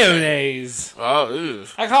 Mayo. Oh, Mayonnaise. Oh, ew.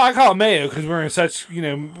 I call it mayo because we're in such,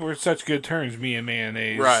 we're such good terms, me and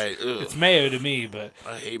mayonnaise. Right. Ew. It's mayo to me, but...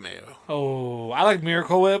 I hate mayo. Oh, I like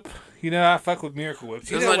Miracle Whip. I fuck with Miracle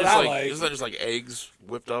Whips. Isn't that just like eggs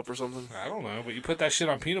whipped up or something? I don't know, but you put that shit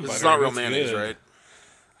on peanut butter. It's not real it's mayonnaise, good. right?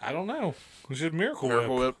 I don't know. It's just Miracle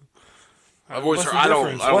Miracle Whip. Whip. I've always What's heard. the I don't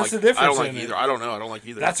difference? What's like, the difference I don't like in it? either. I don't know. I don't like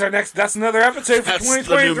either. That's another episode for That's the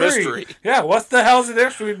 2023. new mystery. Yeah, what's the hell's the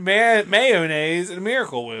difference between mayonnaise and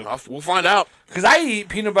Miracle Whip? We'll find out. Because I eat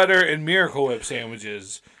peanut butter and Miracle Whip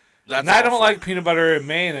sandwiches. That's And I don't awful. like peanut butter and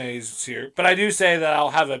mayonnaise here. But I do say that I'll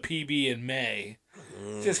have a PB in May.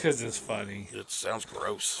 Just because it's funny. It sounds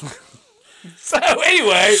gross. So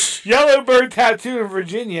anyway, Yellowbird Tattoo in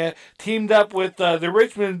Virginia teamed up with the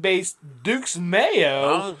Richmond-based Duke's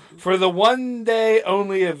Mayo for the one-day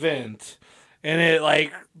only event.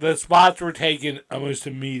 And the spots were taken almost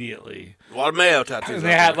immediately. A lot of mayo tattoos. And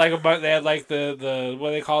they had the what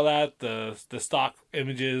do they call that? The stock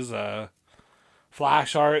images,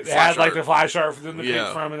 flash art. They had the flash art for them to pick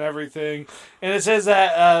from and everything. And it says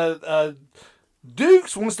that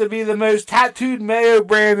Duke's wants to be the most tattooed mayo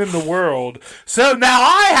brand in the world. So now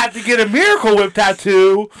I have to get a Miracle Whip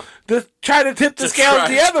tattoo to try to tip the scales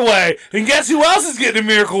the other way. And guess who else is getting a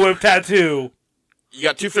Miracle Whip tattoo? You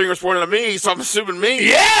got two fingers pointing at me, so I'm assuming me.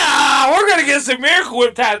 Yeah! We're going to get some Miracle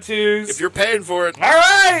Whip tattoos. If you're paying for it, all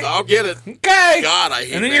right. I'll get it. Okay. God, I hate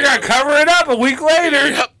it. And then you're going to cover it up a week later.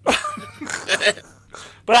 Yep.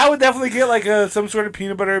 But I would definitely get some sort of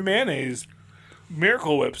peanut butter and mayonnaise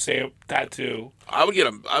Miracle Whip stamp tattoo. I would get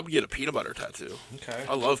a peanut butter tattoo. Okay.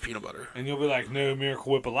 I love peanut butter. And you'll be like, no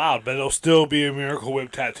Miracle Whip allowed, but it'll still be a Miracle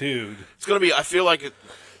Whip tattooed. It's gonna be. I feel like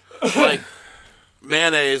like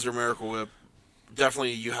mayonnaise or Miracle Whip.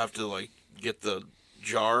 Definitely, you have to get the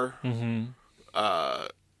jar, and the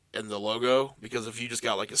logo, because if you just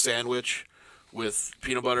got a sandwich with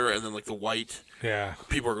peanut butter and then the white,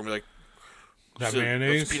 people are gonna be like, that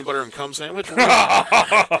mayonnaise, peanut butter and cum sandwich,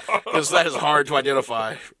 because that is hard to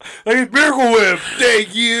identify. It's Miracle Whip,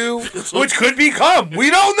 thank you. Which could be cum. We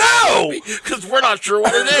don't know because we're not sure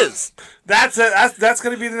what it is. That's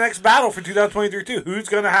going to be the next battle for 2023 too. Who's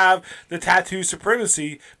going to have the tattoo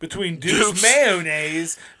supremacy between Duke's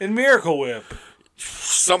mayonnaise and Miracle Whip?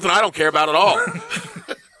 Something I don't care about at all.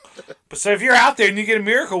 But so if you're out there and you get a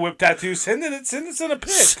Miracle Whip tattoo, send us in a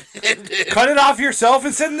pic. Cut it off yourself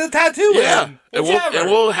and send the tattoo in. And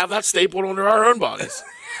we'll have that stapled onto our own bodies.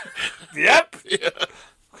 Yep.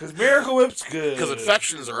 Because Miracle Whip's good. Because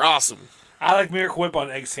infections are awesome. I like Miracle Whip on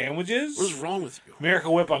egg sandwiches. What is wrong with you?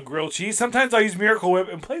 Miracle Whip on grilled cheese. Sometimes I use Miracle Whip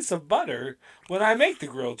in place of butter when I make the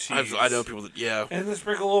grilled cheese. I know people that, And then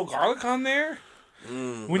sprinkle a little garlic on there.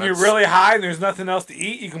 When you're really high and there's nothing else to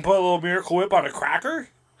eat, you can put a little Miracle Whip on a cracker.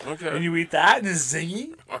 Okay. And you eat that and it's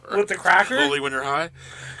zingy with the cracker. Only when you're high?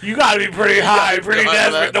 You gotta be pretty high, pretty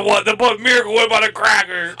desperate to put Miracle Whip on a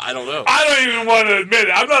cracker. I don't know. I don't even want to admit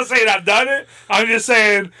it. I'm not saying I've done it. I'm just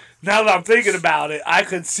saying, now that I'm thinking about it, I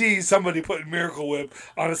could see somebody putting Miracle Whip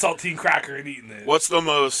on a saltine cracker and eating it. What's the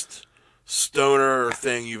most stoner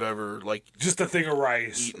thing you've ever, just a thing of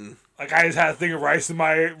rice. Eaten? I just had a thing of rice in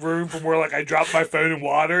my room from where, I dropped my phone in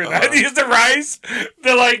water, and I had to use the rice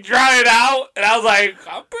to, dry it out. And I was like,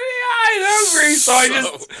 I'm pretty high and hungry,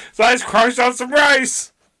 so I just crunched on some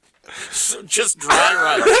rice. So just dry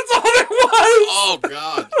rice. That's all it was. Oh,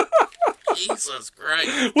 God. Jesus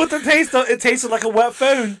Christ. With the taste, it tasted like a wet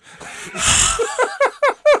phone.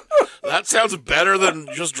 That sounds better than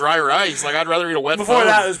just dry rice. I'd rather eat a wet Before phone.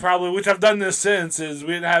 that was probably, which I've done this since, is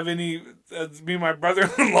we didn't have any, me and my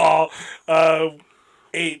brother-in-law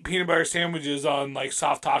ate peanut butter sandwiches on,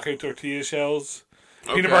 soft taco tortilla shells.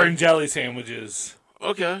 Peanut butter and jelly sandwiches.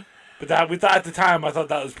 Okay. But we thought at the time, I thought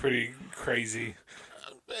that was pretty crazy.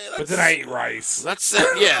 But then I ate rice. That's it,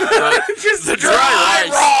 yeah. Just the dry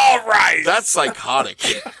raw rice. That's psychotic.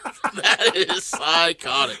 That is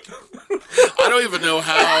psychotic. I don't even know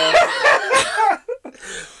how.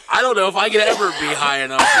 I don't know if I could ever be high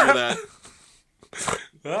enough to do that.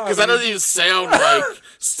 Because that doesn't even sound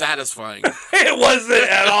satisfying. It wasn't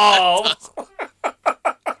at all.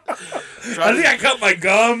 I think I cut my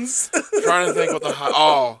gums. Trying to think what the high.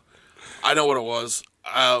 Oh, I know what it was.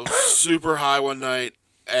 I was super high one night.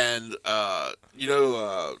 And you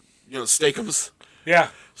know Steakums. Yeah.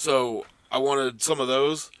 So I wanted some of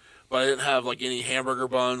those, but I didn't have any hamburger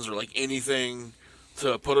buns or anything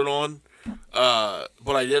to put it on.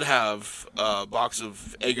 But I did have a box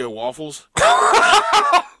of Eggo waffles.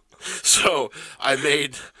 So I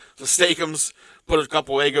made the Steakums, put a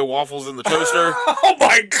couple Eggo waffles in the toaster, Oh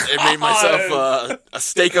my god! and made myself a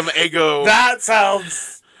Steakum Eggo. That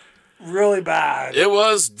sounds really bad. It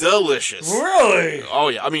was delicious. Really? Oh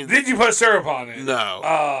yeah, I mean, Did you put syrup on it? no,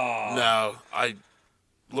 Oh. no.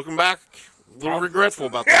 Looking back, a little regretful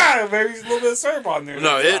about that. Yeah, maybe a little bit of syrup on there.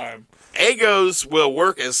 No, next time. Eggos will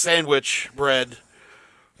work as sandwich bread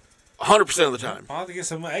 100% of the time. I'll have to get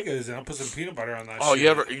some Eggos and I'll put some peanut butter on that. Oh,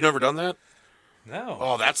 shit. you never done that? No.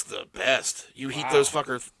 Oh, that's the best. You heat Wow. those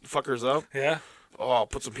fuckers up. Yeah. Oh,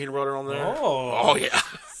 put some peanut butter on there. Oh. Yeah.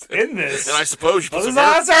 In this. And I suppose you put some.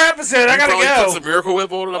 That's our episode. I gotta probably go. Put some Miracle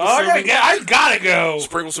Whip on it. I'm Oh, assuming. I gotta go.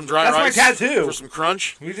 Sprinkle some dry That's my rice. tattoo. For some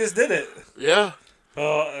crunch. We just did it. Yeah.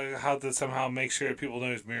 Well, I have to somehow make sure people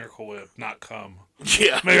know it's Miracle Whip, not cum.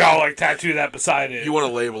 Yeah. Maybe I'll tattoo that beside it. You want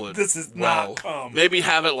to label it. This is well. not cum. Maybe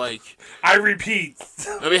have it like. I repeat.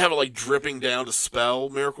 Maybe have it like dripping down to spell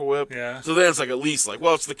Miracle Whip. Yeah. So then it's like at least like,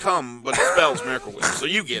 well, it's the cum, but it spells Miracle Whip. So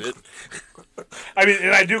you get it. I mean,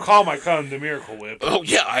 and I do call my cum the Miracle Whip. Oh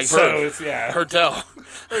yeah, I heard. So it's Heard tell.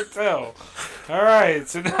 So, all right.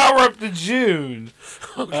 So now we're up to June.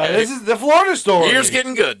 Okay. This is the Florida story. Year's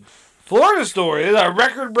getting good. Florida story. A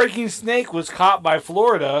record-breaking snake was caught by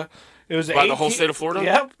Florida. It was By the whole state of Florida?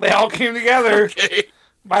 Yep, they all came together. Okay.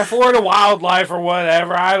 By Florida wildlife or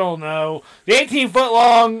whatever, I don't know. The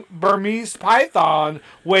 18-foot-long Burmese python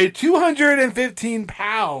weighed 215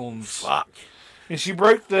 pounds. Fuck. And she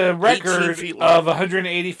broke the 18 record feet long. of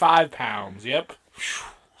 185 pounds. Yep.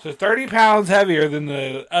 So 30 pounds heavier than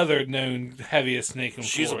the other known heaviest snake in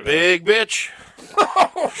She's a Florida. big bitch.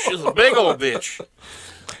 She's a big old bitch.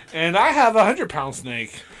 And I have a 100-pound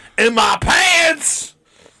snake in my pants.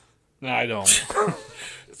 No, I don't.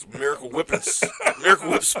 It's a Miracle Whip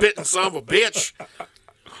spitting son of a bitch.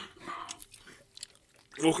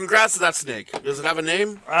 Well, congrats to that snake. Does it have a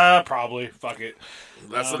name? Probably. Fuck it.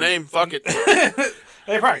 That's the name. Fuck it.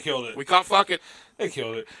 They probably killed it. We caught fuck it. They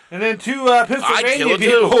killed it. And then two I'd Pennsylvania kill it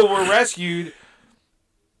too. people were rescued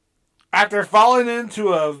after falling into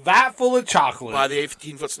a vat full of chocolate. By the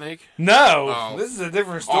 18-foot snake? No, Oh. this is a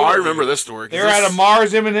different story. Oh, I remember this story. 'cause They were at a this-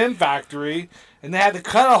 Mars M&M factory, and they had to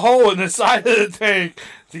cut a hole in the side of the tank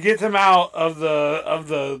to get them out of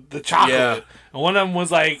the chocolate. Yeah. And one of them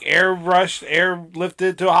was like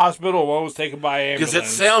airlifted to a hospital. One was taken by ambulance. Because it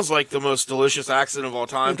sounds like the most delicious accident of all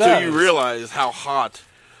time, It until you does. realize how hot.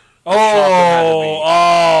 Oh,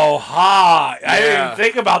 chocolate hot! I didn't Yeah. even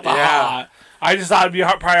think about the Yeah. hot. I just thought it'd be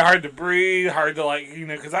probably hard to breathe, hard to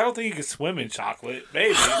because I don't think you can swim in chocolate.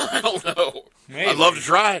 Maybe, I don't know. maybe. I'd love to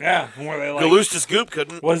try it. Yeah, were they like? Galoosta Goop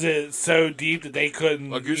couldn't. Was it so deep that they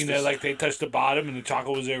couldn't, Augustus. like they touched the bottom and the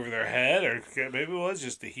chocolate was over their head, or maybe it was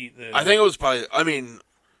just the heat. I think it was probably. I mean,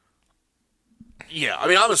 yeah. I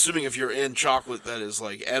mean, I'm assuming if you're in chocolate that is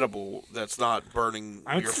like edible, that's not burning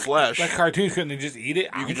your flesh. Like cartoons, couldn't they just eat it?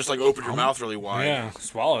 You can just like open your mouth really wide yeah,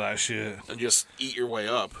 swallow that shit. and just eat your way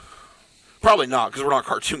up. Probably not, because we're not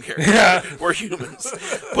cartoon characters. Yeah. We're humans.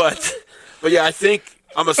 But yeah,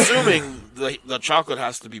 I'm assuming the chocolate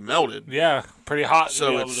has to be melted, Yeah, pretty hot. to so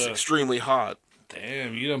be able it's to- extremely hot.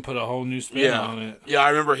 damn, you done put a whole new spin on Yeah, it. yeah. I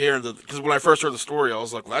remember hearing because when I first heard the story, I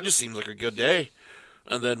was like, well, that just seems like a good day.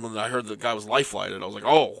 And then when I heard the guy was life flighted, I was like,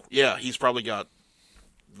 oh yeah, he's probably got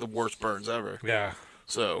the worst burns ever. Yeah.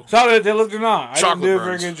 So So did they lived or not? I didn't chocolate do a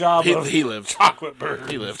burns. very good job of He lived. chocolate burns.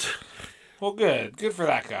 He lived. Well, good. Good for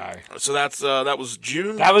that guy. So that was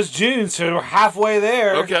June. That was June, so we're halfway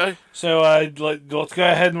there. Okay. So let's go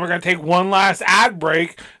ahead and we're going to take one last ad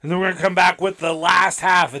break, and then we're going to come back with the last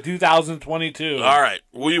half of 2022. All right.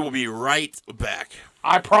 We will be right back.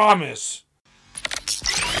 I promise.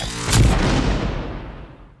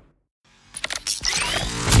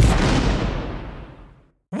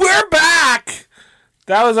 We're back!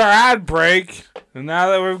 That was our ad break. And now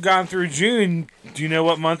that we've gone through June, do you know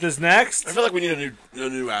what month is next? I feel like we need a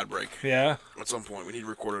new ad break Yeah. at some point. We need to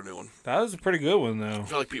record a new one. That was a pretty good one, though. I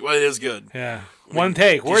feel like it is good. Yeah. One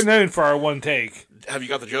take. We're just- known for our one take. Have you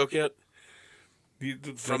got the joke yet? The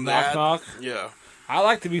From knock that? knock. Yeah. I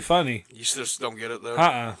like to be funny. You just don't get it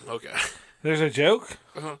though. Okay. There's a joke?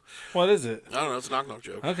 Uh-huh. What is it? I don't know. It's a knock knock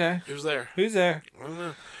joke. Okay. Who's there? Who's there? I don't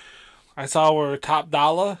know. I saw where Top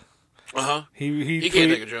Dollar. Uh huh. He He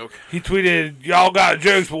can't take a joke. He tweeted, "Y'all got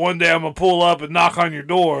jokes, but one day I'm gonna pull up and knock on your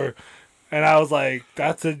door." And I was like,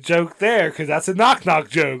 "That's a joke there, because that's a knock knock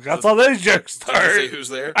joke. That's how those jokes Did you start." say who's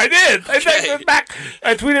there? I did. I Okay. texted back.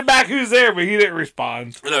 I tweeted back, "Who's there?" But he didn't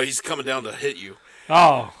respond. No, he's coming down to hit you.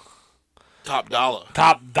 Oh, Top Dollar.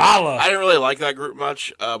 Top Dollar. I didn't really like that group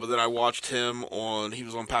much, but then I watched him he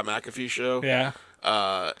was on Pat McAfee's show. Yeah.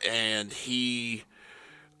 And he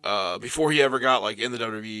before he ever got like in the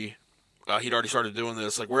WWE, he'd already started doing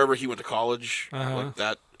this. Like wherever he went to college, like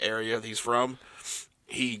that area that he's from,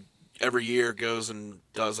 he every year goes and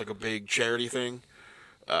does like a big charity thing.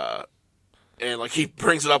 And like he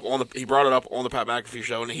brings it up he brought it up on the Pat McAfee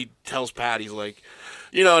show, and he tells Pat, he's like,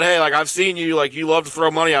 hey, like I've seen you, like you love to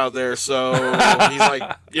throw money out there, so he's like,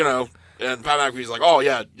 and Pat McAfee's like, oh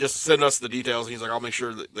yeah, just send us the details. And he's like, I'll make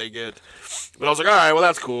sure that they get. But I was like, all right, well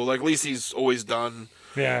that's cool. Like at least he's always done.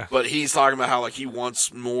 Yeah. But he's talking about how like he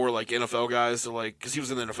wants more like NFL guys to like, because he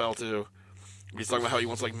was in the NFL too. He's talking about how he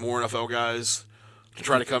wants like more NFL guys to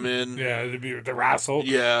try to come in. Yeah, to be the wrestle.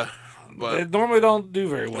 Yeah. But they normally don't do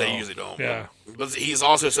very well. They usually don't. Yeah. But he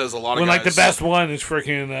also says a lot of when guys. Like the best one is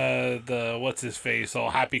freaking the what's his face,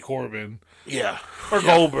 Happy Corbin. Yeah. Or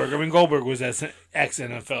Goldberg. I mean Goldberg was ex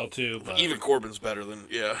NFL too. But even Corbin's better than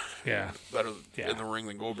better in the ring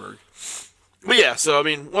than Goldberg. But yeah, so I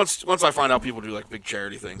mean, once I find out people do like big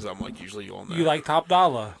charity things, I'm like usually on there. You like top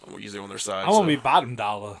dollar? I'm usually on their side. I want to be bottom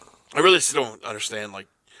dollar. I really still don't understand like.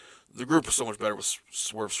 The group was so much better with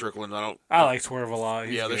Swerve Strickland. I like Swerve a lot.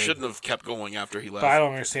 He's good. They shouldn't have kept going after he left. But I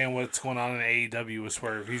don't understand what's going on in AEW with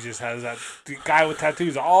Swerve. He just has that guy with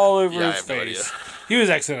tattoos all over his face. He was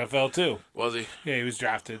ex-NFL too. Was he? Yeah, he was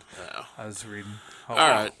drafted. Oh. I was reading. All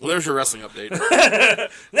right. Well, there's your wrestling update.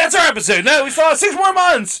 That's our episode. No, we still have 6 more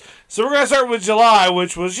months. So we're going to start with July,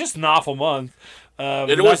 which was just an awful month.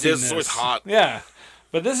 It always is. It's always hot. Yeah.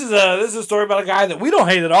 But this is a story about a guy that we don't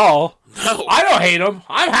hate at all. No. I don't hate him.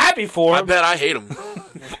 I'm happy for him. I bet I hate him.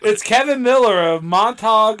 It's Kevin Miller of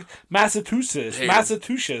Montauk, Massachusetts.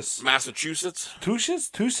 Massachusetts.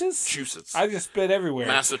 I just spit everywhere.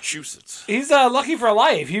 Massachusetts. He's lucky for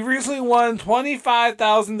life. He recently won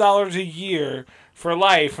 $25,000 a year for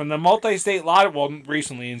life from the multi-state lottery. Well,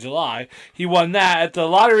 recently in July, he won that at the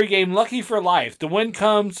lottery game Lucky for Life. This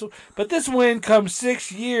win comes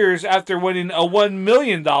 6 years after winning a $1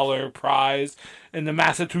 million prize in the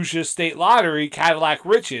Massachusetts State Lottery, Cadillac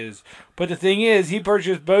Riches. But the thing is, he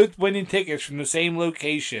purchased both winning tickets from the same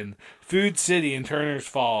location, Food City in Turner's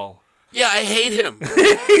Fall. Yeah, I hate him.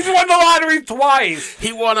 He's won the lottery twice.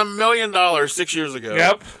 He won $1 million 6 years ago.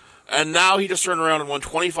 Yep. And now he just turned around and won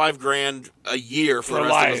 $25,000 a year for the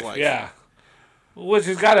rest of his life. Yeah. Which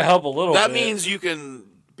has got to help a little bit. That means you can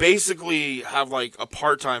basically have like a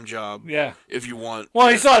part-time job. Yeah. If you want. Well,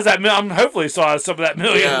 he still has that. Hopefully, he still has some of that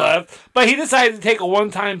million left. But he decided to take a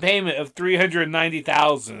one-time payment of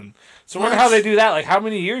 $390,000. So I wonder how they do that. Like, how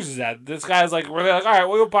many years is that? This guy's like, were they like, all right,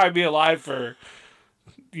 we'll probably be alive for,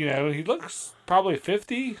 he looks probably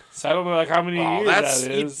 50. So I don't know like how many years that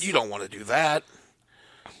is. You don't want to do that.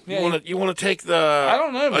 Yeah, you want to take the I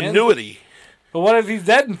don't know, man. annuity. But what if he's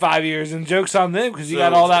dead in 5 years and joke's on them because he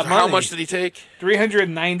got all that money? How much did he take?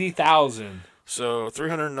 $390,000. So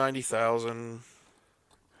 $390,000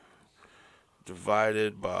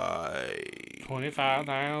 divided by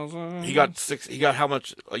 25,000. He got how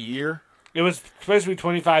much a year? It was supposed to be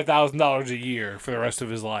 $25,000 a year for the rest of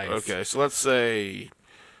his life. Okay, so let's say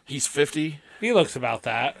he's 50. He looks about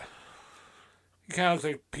that. He kind of looks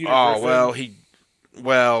like Peter Oh, Griffin.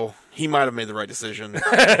 well, he might have made the right decision.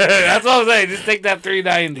 That's what I'm saying. Just take that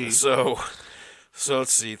 $390,000. So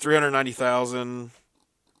let's see, 390,000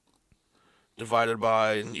 divided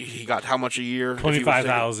by he got how much a year?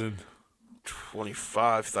 25,000.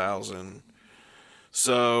 25,000.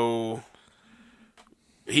 So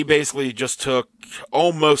he basically just took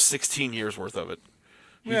almost 16 years worth of it.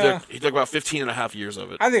 He took about 15 and a half years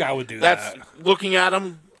of it. I think I would do that. Looking at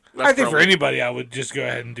him. I think for anybody, I would just go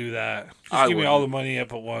ahead and do that. Just give me all the money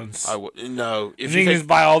up at once. I would no. If you can just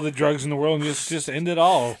buy all the drugs in the world and just end it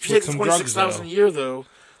all. If you take $26,000 a year, though,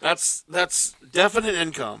 that's definite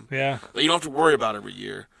income. Yeah. That you don't have to worry about every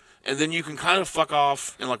year, and then you can kind of fuck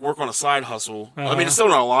off and like work on a side hustle. I mean, it's still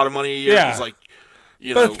not a lot of money a year. Yeah. Like,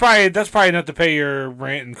 but that's probably enough to pay your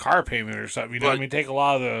rent and car payment or something. You know what I mean? Take a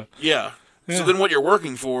lot of the. Yeah. So then what you're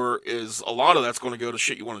working for is a lot of that's going to go to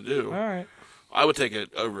shit you want to do. All right. I would take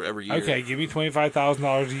it over every year. Okay, give me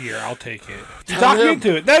 $25,000 a year. I'll take it. You Tell talk me him.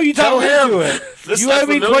 into it. No, you talk me into it. You owe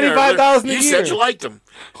me $25,000 a year. You said you liked him.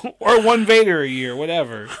 Or one Vader a year,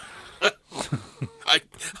 whatever.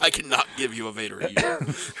 I cannot give you a Vader a year.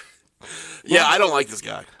 Yeah, I don't like this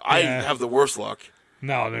guy. I have the worst luck.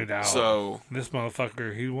 No doubt. So this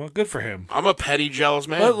motherfucker, good for him. I'm a petty, jealous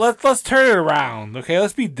man. Let's turn it around. Okay,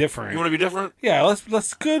 let's be different. You want to be different? Yeah,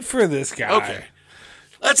 let's good for this guy. Okay.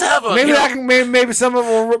 Let's have a maybe some of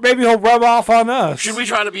he'll rub off on us. Should we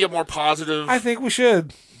try to be a more positive? I think we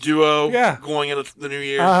should. Duo. Yeah. Going into the new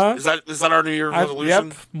year. Is that our New Year's resolution?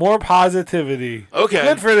 Yep. More positivity. Okay.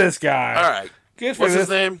 Good for this guy. All right. Good for What's his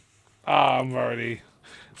name? I'm already.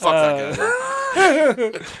 Fuck that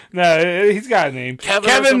guy. No, he's got a name. Kevin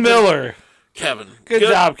or Kevin something? Miller. Kevin. Good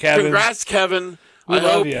job, Kevin. Congrats, Kevin. We I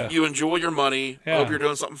love hope ya. you enjoy your money. I Yeah. hope you're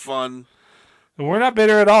doing something fun. And we're not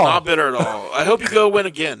bitter at all. Not bitter at all. I hope you go win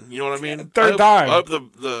again. You know what I mean? Third I hope, time. I hope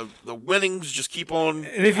the winnings just keep on.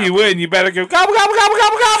 And if you win, you better go gobble, gobble, gobble,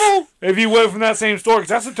 gobble, gobble. If you win from that same store, because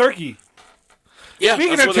that's a turkey. Yeah,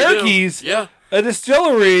 Speaking that's of what they do. turkeys, Yeah. a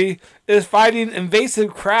distillery is fighting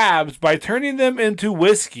invasive crabs by turning them into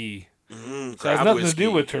whiskey. So it has crab nothing whiskey. to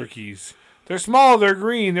do with turkeys. They're small, they're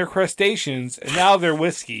green, they're crustaceans, and now they're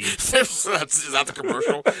whiskey. Is that the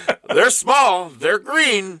commercial? They're small. They're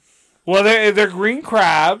green. Well, they're green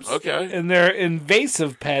crabs. Okay. And they're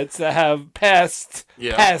invasive pets that have pests.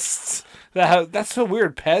 Yeah. Pests. That's so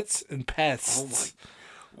weird. Pets and pests.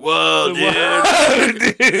 Whoa,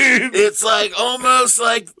 dude. Dude. It's like almost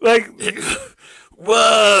like Like,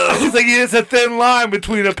 whoa. it's like it's a thin line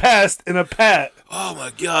between a pest and a pet. Oh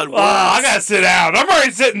my God. Oh, I Words, gotta sit down. I'm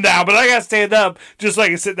already sitting down, but I gotta stand up just so I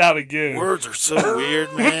can sit down again. words are so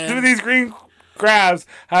weird, man. These green crabs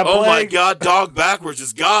have Oh my plagued- God, dog backwards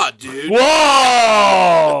is God, dude.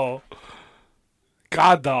 Whoa!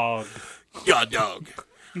 God dog. God dog.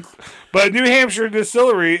 But New Hampshire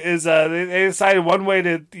Distillery is they decided one way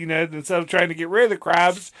to instead of trying to get rid of the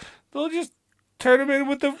crabs, they'll just turn them in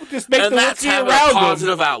with just make And the that's whiskey having a around them.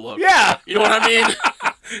 positive outlook. Yeah, You know what I mean?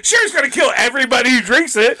 sure, it's gonna kill everybody who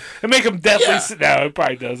drinks it and make them definitely Yeah. sit down. It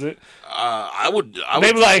probably doesn't. I would.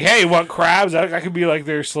 They'd be like, "Hey, want crabs?" That could be like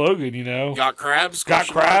their slogan, got crabs? Got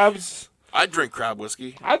Question mark. crabs? I'd drink crab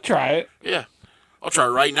whiskey. I'd try it. Yeah. I'll try it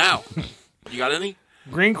right now. You got any?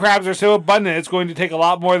 Green crabs are so abundant, it's going to take a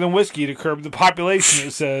lot more than whiskey to curb the population.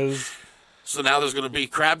 It says So now there's going to be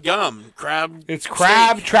crab gum. it's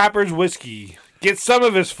crab steak. trapper's whiskey. Get some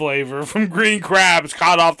of its flavor from green crabs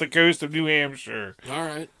caught off the coast of New Hampshire. All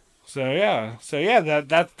right. So yeah,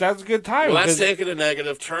 that's a good time. Well, that's because- taking a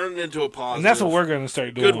negative, turning it into a positive. and that's what we're going to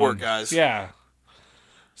start doing. Good work, guys. Yeah.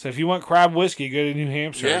 So if you want crab whiskey, go to New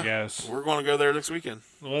Hampshire. Yeah. I guess. We're going to go there next weekend.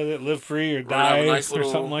 Let it live free or We're going to have die a nice or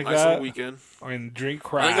little, something like nice that. little weekend. And drink I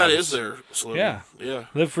crabs. think that is their slogan. Yeah. Yeah.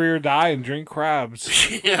 Live free or die and drink crabs.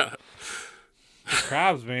 Yeah.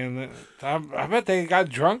 Crabs, man. I bet they got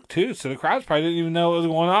drunk too. So the crabs probably didn't even know what was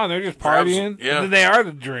going on. They're just Crabs, partying. yeah. And then they are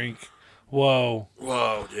the drink. Whoa,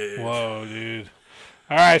 Whoa, dude. whoa, dude.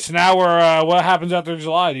 All right, so now we're. What happens after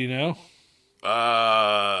July? Do you know?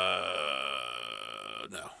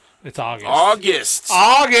 No. It's August.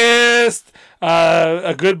 August.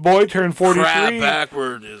 A good boy turned 43. Crab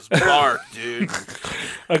backward is bark, dude.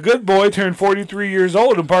 A good boy turned 43 years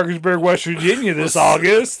old in Parkersburg, West Virginia this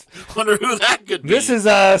August. Wonder who that could be. This is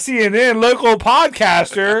a CNN local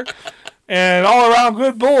podcaster and all-around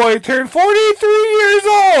good boy turned 43 years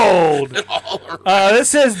old. This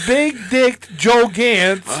says big-dicked Joe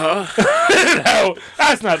Gantz. No,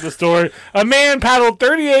 that's not the story. A man paddled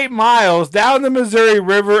 38 miles down the Missouri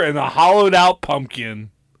River in a hollowed-out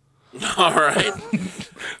pumpkin. All right.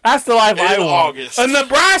 That's the life I In want. August. A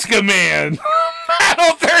Nebraska man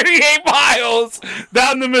paddled 38 miles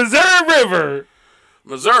down the Missouri River.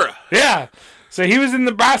 Missouri. Yeah. So he was in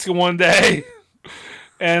Nebraska one day,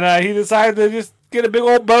 and he decided to just get a big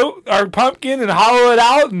old boat or pumpkin and hollow it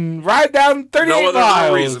out and ride down 38 No other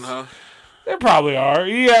miles. reason, huh? There probably are.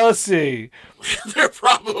 Yeah, let's see. There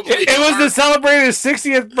probably It was are. to celebrate his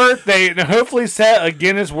 60th birthday and hopefully set a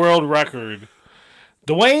Guinness World Record.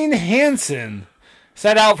 Dwayne Hansen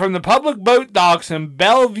set out from the public boat docks in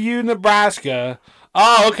Bellevue, Nebraska.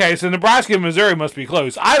 Oh, okay, so Nebraska and Missouri must be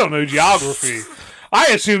close. I don't know geography. I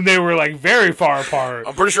assumed they were, like, very far apart.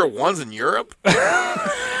 I'm pretty sure one's in Europe.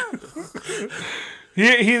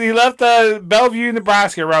 He left Bellevue,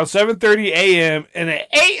 Nebraska around 7:30 a.m. in an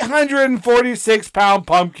 846-pound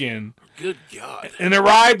pumpkin Good God. and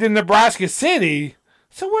arrived in Nebraska City.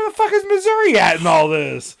 So where the fuck is Missouri at in all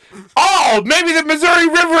this? Oh, maybe the Missouri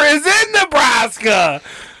River is in Nebraska.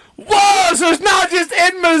 Whoa, so it's not just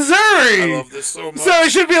in Missouri. I love this so much. So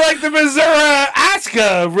it should be like the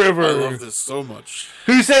Missouri-Aska River. I love this so much.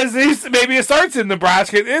 Who says maybe it starts in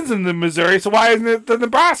Nebraska and ends in the Missouri, so why isn't it the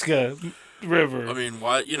Nebraska River? I mean,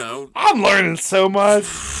 why, you know, I'm learning so much.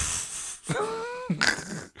 So,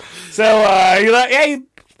 he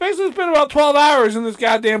basically spent about 12 hours in this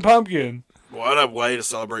goddamn pumpkin. what a way to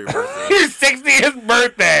celebrate your birthday. His 60th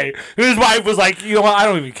birthday. His wife was like, you know what, I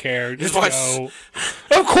don't even care. Just His wife's- go.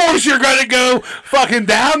 Of course you're going to go fucking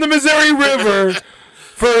down the Missouri River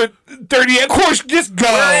for 30. Of course, just go.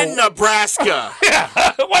 We're in Nebraska. Yeah.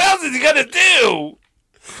 What else is he going to do?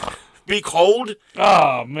 Be cold.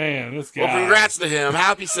 Oh, man, this guy. Well, congrats to him.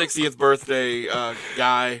 Happy 60th birthday,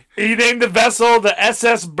 guy. He named the vessel the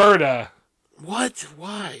SS Berta. What?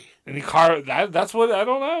 Why? And he carved that's what I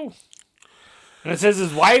don't know. And it says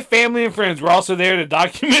his wife, family, and friends were also there to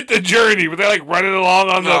document the journey, but they're like running along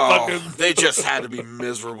on the fucking. They just had to be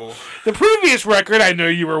miserable. The previous record, I know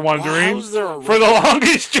you were wondering, How is there a for the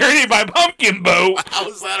longest journey by pumpkin boat How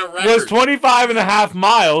is that a record? was 25.5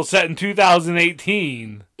 miles, set in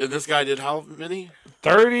 2018. And this guy did how many?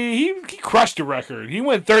 30. He crushed the record. He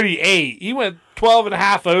went 38. He went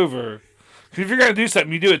 12.5 over. If you're gonna do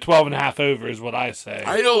something, you do it 12.5 over, is what I say.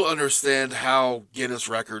 I don't understand how Guinness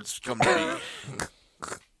records come to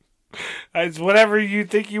be. It's whatever you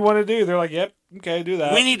think you want to do. They're like, yep, okay, do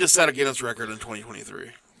that. We need to set a Guinness record in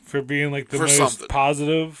 2023. For being like the For most something.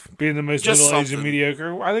 positive, being the most Just middle-aged and something.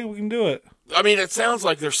 mediocre. I think we can do it. I mean, it sounds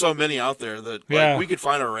like there's so many out there that Yeah. we could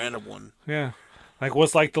find a random one. Yeah. Like,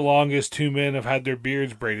 what's like the longest two men have had their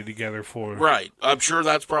beards braided together for? Right. I'm sure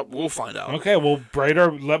that's probably... We'll find out. Okay, we'll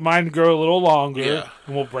let mine grow a little longer, Yeah.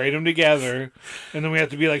 and we'll braid them together, and then we have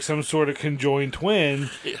to be like some sort of conjoined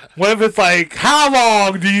twin. Yeah. What if it's like, how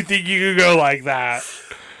long do you think you could go like that?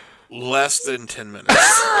 Less than 10 minutes.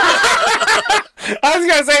 I was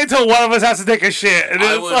gonna say until one of us has to take a shit, and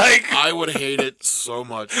I would hate it so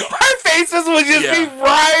much. our faces would just Yeah. be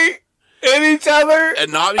right in each other.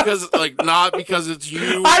 And not because it's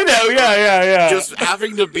you. I know, yeah. Just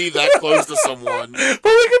having to be that close to someone. But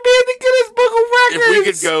we could be in the Guinness Book of If we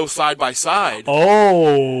Records. could go side by side,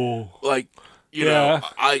 Oh. like, you Yeah.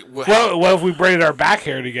 know, Well, what if we braided our back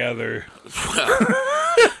hair together?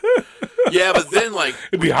 yeah, but then, like,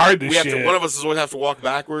 It'd be hard to we have shit. to, one of us is always have to walk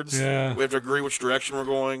backwards. Yeah. We have to agree which direction we're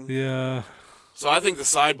going. Yeah. So I think the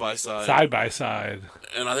side by side. Side by side.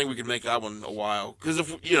 And I think we could make that one a while. Because if,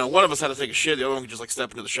 one of us had to take a shit, the other one could just, like,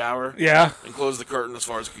 step into the shower Yeah. and close the curtain as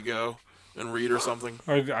far as it could go and read or something.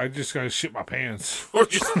 Or I just gotta shit my pants. Or we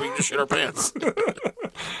can just shit our pants.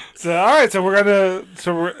 So all right, so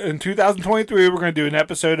we're in 2023. We're gonna do an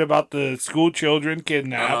episode about the school children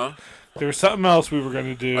kidnapped. Uh-huh. There was something else we were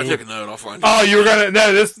gonna do. I took a note. I'll find it. Oh, you were gonna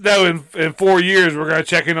in 4 years we're gonna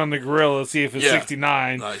check in on the gorilla, see if it's Yeah.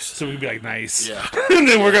 69. Nice. So we'd be like, nice. Yeah. And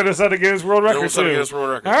then we're gonna set a Guinness World Then Record we'll set a too. Guinness World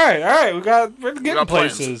Record. All right. We're getting got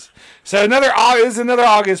plans. places. So another August And we're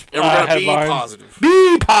going to be headline. positive.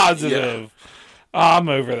 Be positive. Oh, I'm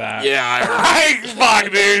over that. Yeah, I Like,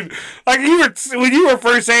 fuck, dude. Like, when you were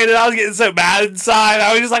first saying it, I was getting so mad inside.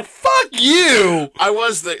 I was just like, fuck you.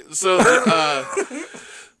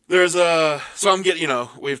 There's so I'm getting,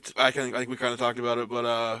 I think we kind of talked about it,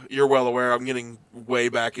 but you're well aware I'm getting way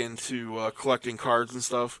back into collecting cards and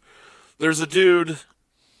stuff. There's a dude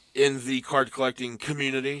in the card collecting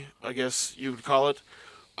community, I guess you would call it.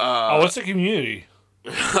 What's the community?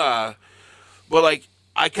 But like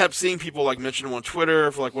I kept seeing people like mention him on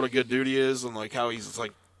Twitter for like what a good dude he is and like how he's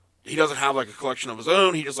like he doesn't have like a collection of his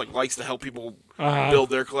own. He just like likes to help people build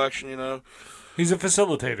their collection, He's a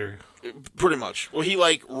facilitator. Pretty much. Well, he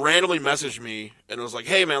like randomly messaged me and was like,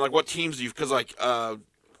 "Hey man, like what teams do you?" Because like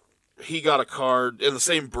he got a card in the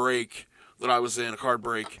same break that I was in, a card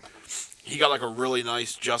break. He got like a really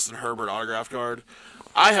nice Justin Herbert autograph card.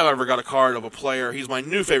 I, however, got a card of a player. He's my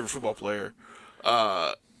new favorite football player.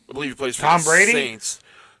 I believe he plays for Tom the Brady? Saints.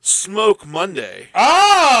 Smoke Monday.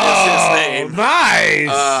 Oh, That's his name.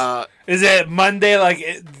 Nice. Is it Monday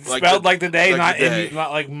spelled like the day, like the day. not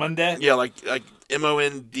like Monday? Yeah, like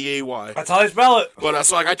Monday. That's how they spell it. But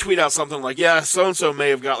so like I tweet out something like, "Yeah, so and so may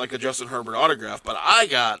have got like a Justin Herbert autograph, but I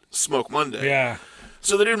got Smoke Monday." Yeah.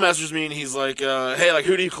 So the dude messages me and he's like, "Hey, like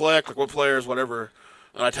who do you collect? Like what players, whatever."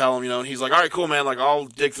 And I tell him, and he's like, "All right, cool, man. Like I'll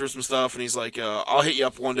dig through some stuff." And he's like, "I'll hit you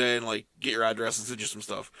up one day and like get your address and send you some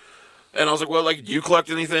stuff." And I was like, "Well, like do you collect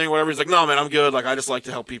anything, whatever?" He's like, "No, man, I'm good. Like I just like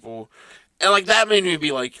to help people." And like that made me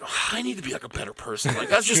be like, I need to be like a better person. Like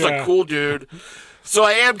that's just Yeah. a cool dude. So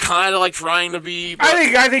I am kind of like trying to be. But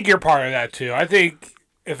I think you're part of that too. I think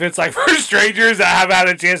if it's like for strangers that haven't had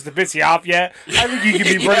a chance to piss you off yet, I think you can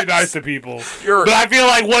be pretty Yes. nice to people. You're- But I feel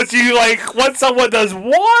like once someone does one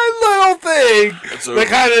little thing It's that over.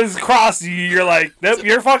 kind of crosses you, you're like, nope,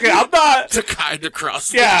 you're fucking. I'm not. to kind of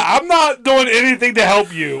cross. Yeah, I'm not doing anything to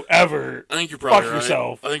help you ever. I think you're probably Fuck right.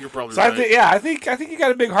 yourself. I think you're probably So right. I think you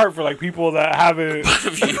got a big heart for like people that haven't You-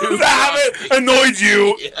 that haven't annoyed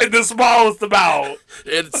you in the smallest amount.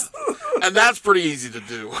 And that's pretty easy to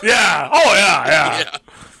do. Yeah. Oh yeah. Yeah.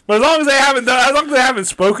 But as long as they haven't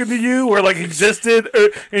spoken to you or like existed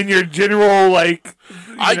in your general like,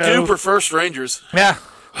 I you do know, prefer strangers. yeah,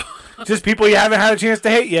 just people you haven't had a chance to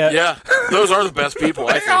hate yet. Yeah, those are the best people.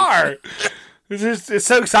 I They think. are. It's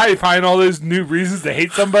so exciting finding all those new reasons to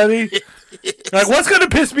hate somebody. Like, what's gonna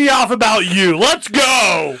piss me off about you? Let's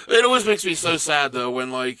go. It always makes me so sad though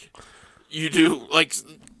when like you do like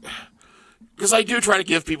because I do try to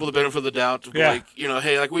give people the benefit of the doubt. To be Yeah. like,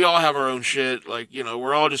 hey, like we all have our own shit. Like,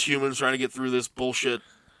 we're all just humans trying to get through this bullshit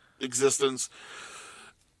existence.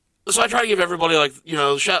 So I try to give everybody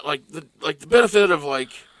the benefit of like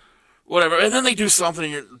whatever, and then they do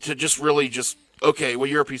something to just really just okay, well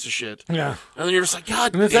you're a piece of shit. Yeah. And then you're just like,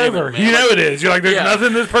 God And it's damn over. it, man. It is. You're like, there's Yeah.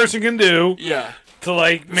 nothing this person can do Yeah. to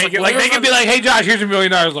like make like, it. Like well, they can be like, hey Josh, here's $1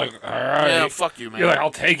 million. Like, all right. Yeah, fuck you, man. You're like, I'll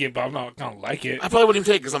take it, but I'm not gonna like it. I probably wouldn't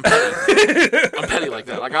even take it because I'm petty. I'm petty like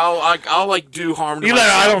that. Like I'll like do harm to You're like,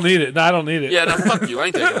 myself. I don't need it. No, I don't need it. Yeah, no, fuck you. I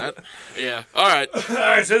ain't taking that. Yeah. All right. All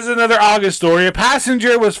right, so this is another August story. A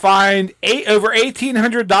passenger was fined over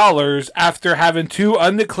 $1,800 after having 2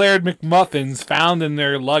 undeclared McMuffins found in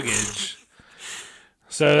their luggage.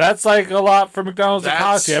 So that's like a lot for McDonald's to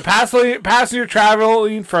cost you. A passenger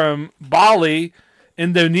traveling from Bali,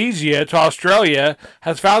 Indonesia to Australia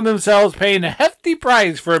has found themselves paying a hefty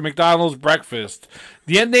price for a McDonald's breakfast.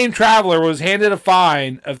 The unnamed traveler was handed a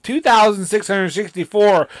fine of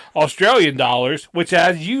 2,664 Australian dollars, which,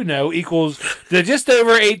 as you know, equals to just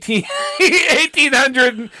over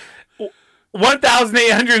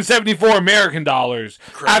 1,874 American dollars.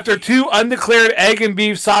 After 2 undeclared egg and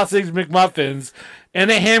beef sausage McMuffins and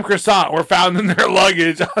a ham croissant were found in their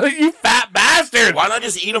luggage. You fat bastard! Why not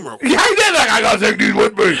just eat them real quick? Yeah, I did. Like, I gotta take these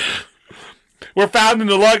with me. Were found in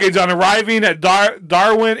the luggage on arriving at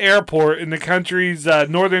Darwin Airport in the country's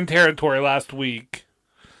Northern Territory last week.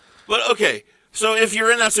 But okay, so if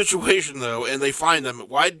you're in that situation though, and they find them,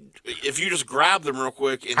 why? If you just grab them real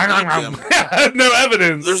quick and eat them, No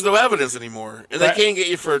evidence. there's no evidence anymore, and Right. they can't get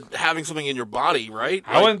you for having something in your body, right?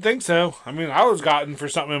 I wouldn't think so. I mean, I was gotten for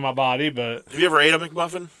something in my body, but Have you ever ate a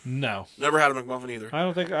McMuffin? no. Never had a McMuffin either. I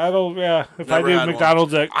don't think, yeah. If Never I do had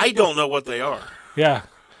McDonald's, I don't know what they are. yeah.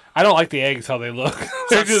 I don't like the eggs, how they look.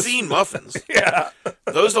 They're I've just, seen muffins. yeah.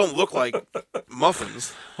 Those don't look like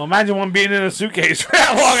muffins. Well, imagine one being in a suitcase for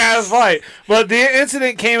that long ass flight. But the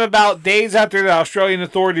incident came about days after the Australian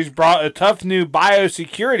authorities brought a tough new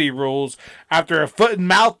biosecurity rules after a foot and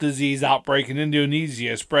mouth disease outbreak in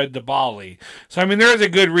Indonesia spread to Bali. So, I mean, there is a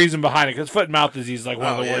good reason behind it, because foot and mouth disease is like one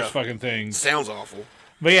of the yeah. worst fucking things. Sounds awful.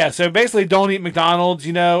 But yeah, so basically don't eat McDonald's,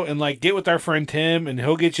 and like get with our friend Tim, and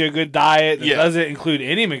he'll get you a good diet that Yeah. doesn't include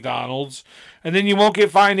any McDonald's, and then you won't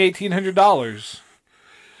get fined $1,800.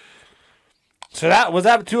 So that was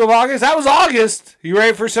that 2 of August. That was August. You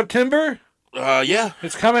ready for September? Yeah.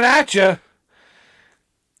 It's coming at you.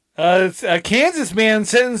 It's a Kansas man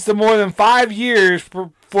sentenced to more than 5 years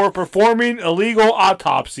for performing illegal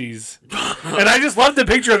autopsies. And I just love the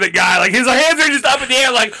picture of the guy. Like, his hands are just up in the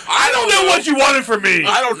air, like, I don't know what you wanted from me.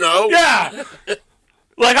 I don't know. Yeah.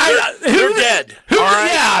 Like, They're dead. Who, All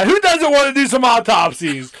right. Yeah, who doesn't want to do some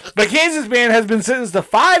autopsies? The Kansas man has been sentenced to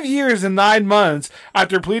 5 years and 9 months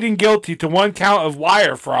after pleading guilty to 1 count of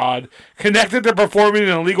wire fraud connected to performing an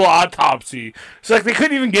illegal autopsy. So, like, they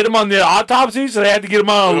couldn't even get him on the autopsy, so they had to get him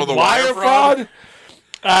on Oh, the wire wire fraud.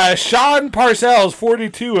 Sean Parcells,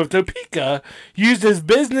 42, of Topeka, used his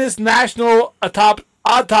business National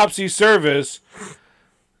Autopsy Service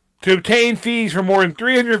to obtain fees for more than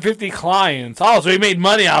 350 clients. Oh, so he made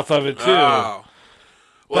money off of it, too. Oh. Well,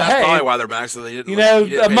 But that's hey, probably why they're back, so they didn't. You know, you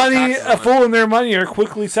didn't pay taxes on a it. fool and their money are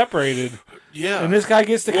quickly separated. Yeah. And this guy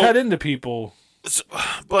gets to Well- cut into people.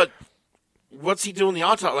 But what's he doing the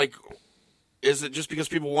autopsy? Like, is it just because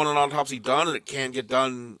people want an autopsy done and it can't get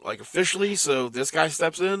done like officially? So this guy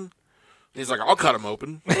steps in. He's like, I'll cut him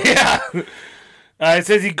open. Yeah. It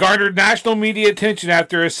says he garnered national media attention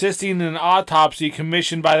after assisting in an autopsy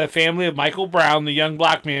commissioned by the family of Michael Brown, the young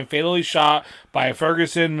black man fatally shot by a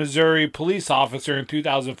Ferguson, Missouri police officer in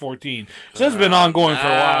 2014. So it's been ongoing for a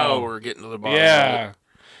Now while. we're getting to the bottom. Of Yeah.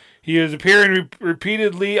 He was appearing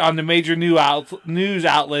repeatedly on the major news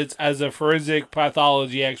outlets as a forensic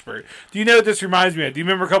pathology expert. Do you know what this reminds me of? Do you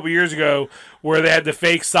remember a couple years ago where they had the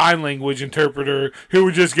fake sign language interpreter who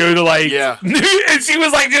would just go to like... Yeah. and she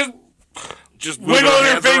was like just moving wiggling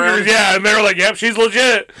her hands fingers, around. yeah, and they were like, yep, she's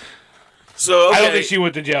legit. So okay. I don't think she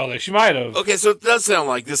went to jail, though. She might have. Okay, so it does sound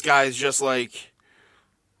like this guy is just like,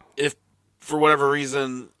 if for whatever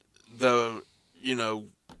reason the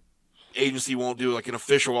agency won't do like an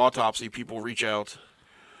official autopsy, people reach out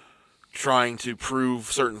trying to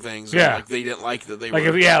prove certain things. Yeah. Like they didn't like that they Like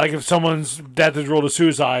were. if someone's death is ruled a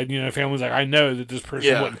suicide, the family's like, I know that this person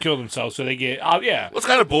Yeah. wouldn't kill themselves, so they get, yeah. What's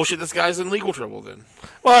kind of bullshit? This guy's in legal trouble then.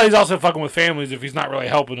 Well, he's also fucking with families if he's not really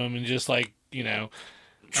helping them and just like,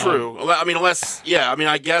 True. I mean,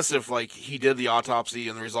 I guess if like he did the autopsy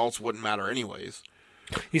and the results wouldn't matter anyways.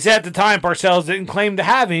 He said at the time Parcells didn't claim to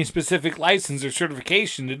have any specific license or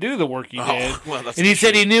certification to do the work he did. Well, that's And he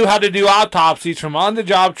said he knew how to do autopsies from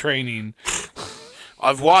on-the-job training.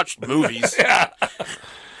 I've watched movies.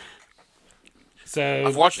 So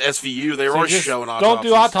I've watched SVU. They were always just showing autopsies. don't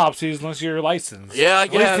do autopsies unless you're licensed. Yeah, I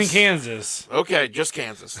At least in guess. Kansas. Okay, just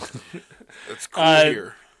Kansas. That's cool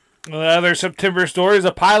here. Another September story is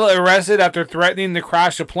a pilot arrested after threatening to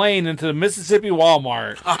crash a plane into the Mississippi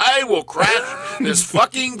Walmart. I will crash this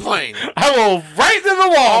fucking plane. I will right into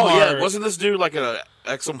the Walmart. Oh yeah, wasn't this dude like an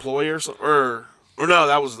ex-employee or something? Or no,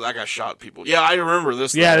 that guy shot people. Yeah, I remember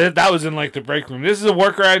this. Yeah, that was in like the break room. This is a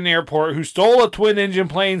worker at an airport who stole a twin-engine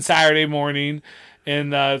plane Saturday morning,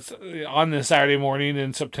 and on this Saturday morning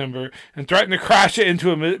in September, and threatened to crash it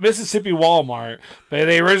into a Mississippi Walmart. But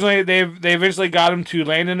they eventually got him to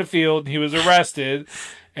land in the field. And he was arrested,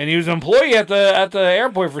 and he was an employee at the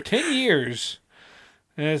airport for 10 years.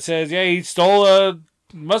 And it says, yeah, he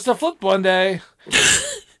must have flipped one day.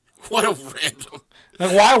 What a random.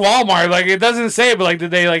 Like, why Walmart? Like, it doesn't say it, but like,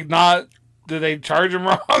 did they charge him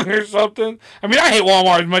wrong or something? I mean, I hate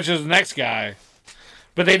Walmart as much as the next guy.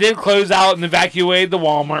 But they did close out and evacuate the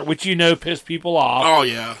Walmart, which pissed people off. Oh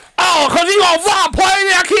yeah. Oh, because he gonna fly a plane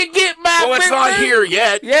and I can't get back. Well, it's not here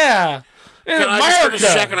yet. Yeah. In Can America. I just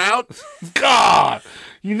finish checking out? God.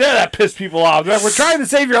 That pissed people off. We're trying to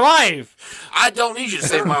save your life. I don't need you to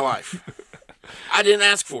save my life. I didn't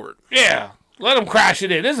ask for it. Yeah. Let them crash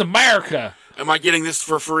it in. This is America. Am I getting this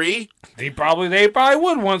for free? They probably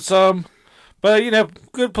would want some. But,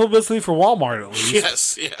 good publicity for Walmart at least.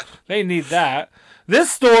 Yes, yeah. They need that.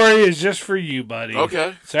 This story is just for you, buddy.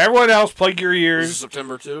 Okay. So everyone else, plug your ears. This is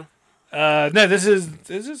September too? No, this is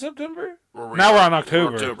it September? Or Now we're on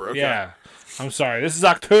October. October, okay. Yeah. I'm sorry. This is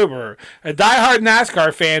October. A diehard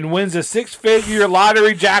NASCAR fan wins a 6-figure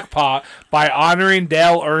lottery jackpot by honoring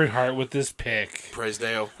Dale Earnhardt with this pick. Praise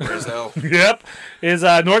Dale. Praise Dale. Yep. Is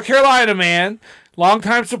a North Carolina man,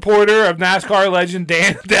 longtime supporter of NASCAR legend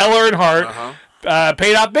Dale Earnhardt,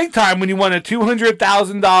 paid out big time when he won a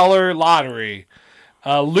 $200,000 lottery.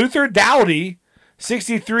 Luther Dowdy,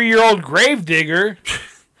 63-year-old gravedigger.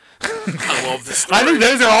 I love this story. I think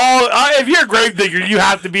those are all. If you're a gravedigger, you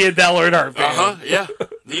have to be a Dale Earnhardt fan. Yeah.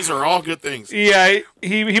 These are all good things. Yeah,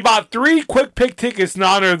 he bought 3 quick pick tickets in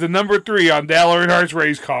honor of the number 3 on Dale Earnhardt's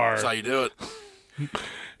race car. That's how you do it.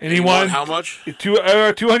 And he won how much?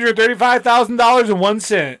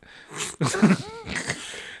 $235,001.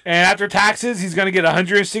 And after taxes, he's going to get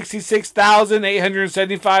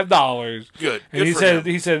 $166,875. Good. And Good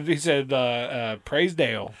he said, praise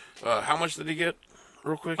Dale. How much did he get?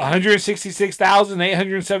 Real quick.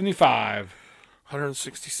 $166,875.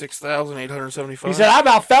 $166,875. He said, I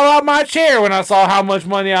about fell out of my chair when I saw how much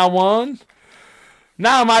money I won.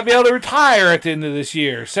 Now I might be able to retire at the end of this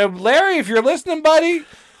year. So, Larry, if you're listening, buddy,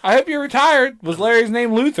 I hope you're retired. Was Larry's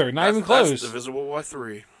name Luther? Not even close. That's divisible by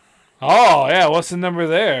 3. Oh, yeah. What's the number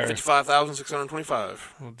there?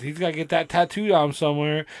 55,625. Well, he's got to get that tattooed on him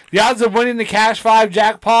somewhere. The odds of winning the Cash 5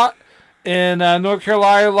 jackpot in North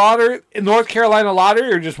Carolina lottery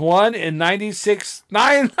are just 1 in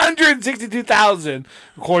 962,000,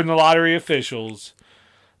 according to lottery officials.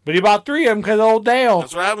 But he bought 3 of them because of old Dale.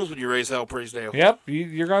 That's what happens when you raise hell, praise Dale. Yep,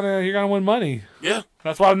 you're gonna win money. Yeah.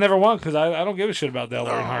 That's why I've never won, because I don't give a shit about Dale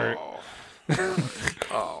Earnhardt.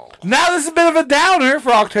 Oh. Now this is a bit of a downer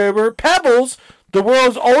for October. Pebbles, the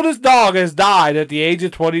world's oldest dog, has died at the age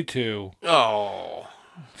of 22. Oh.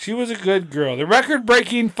 She was a good girl. The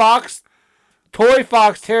record-breaking toy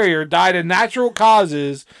fox terrier died of natural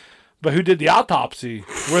causes, but who did the autopsy?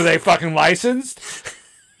 Were they fucking licensed?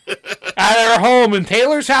 At her home in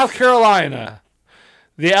Taylor, South Carolina.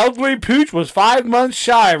 The elderly pooch was 5 months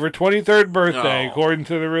shy of her 23rd birthday, according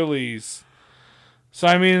to the release. So,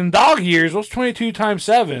 I mean, in dog years, what's 22 times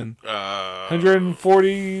 7?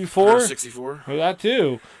 144? 164. Well, that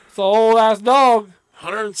too. It's an old-ass dog.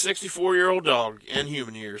 164-year-old dog in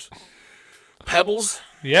human years. Pebbles?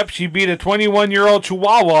 Yep, she beat a 21-year-old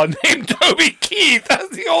Chihuahua named Toby Keith.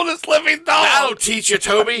 That's the oldest living dog. That'll teach you,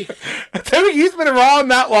 Toby. Toby Keith's been around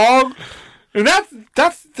that long. And that's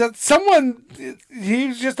someone,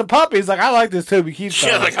 he's just a puppy. He's like, I like this Toby Keith song.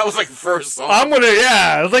 Yeah, like that was like the first song. I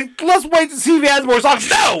was like, let's wait to see if he has more songs.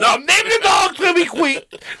 No, I'm naming the dog Toby Queef.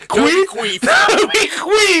 Toby Queef. Toby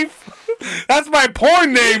Queef. That's my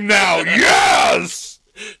porn name now. Yes.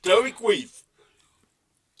 Toby Queef.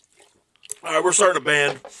 All right, we're starting a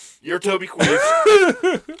band. You're Toby Queef.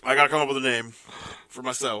 I gotta come up with a name for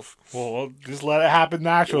myself. Well, just let it happen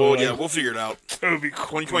naturally. Well, yeah, we'll figure it out. Toby Queef.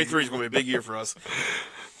 2023 is gonna be a big year for us.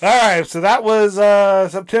 All right, so that was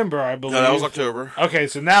September, I believe. No, that was October. Okay,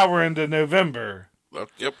 so now we're into November.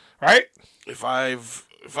 Yep. Right? If I've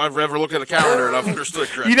ever looked at a calendar and I've understood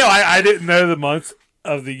correctly. I didn't know the months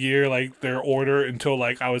of the year, like their order, until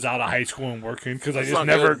like I was out of high school and working, because I That's just not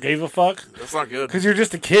never good. gave a fuck. That's not good. Because you're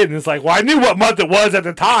just a kid, and it's like, well, I knew what month it was at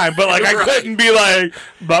the time, but like I Right. couldn't be like,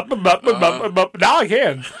 now I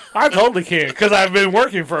can. I totally can, because I've been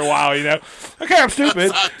working for a while, you know. Okay, I'm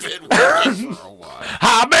stupid. I've been working for a while.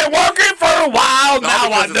 I've been working for a while, now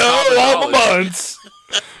I because it's know common all the knowledge. months.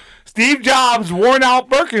 Steve Jobs' worn-out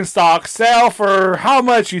Birkenstocks sell for how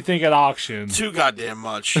much you think at auction? Too goddamn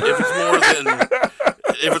much. If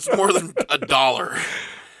it's more than $1.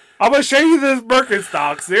 I'm gonna show you the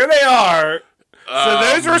Birkenstocks. There they are. So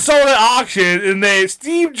those were sold at auction, and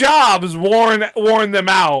Steve Jobs worn them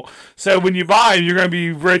out. So when you buy them, you're gonna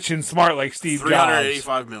be rich and smart like Steve Jobs.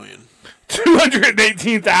 $385 million.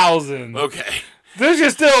 218,000. Okay. This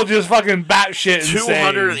is still just fucking batshit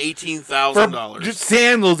insane. $218,000. Just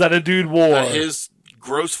sandals that a dude wore. His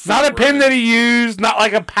gross. Not a footwear. pen that he used, not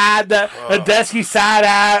like a pad that a desk he sat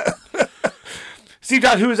at. Steve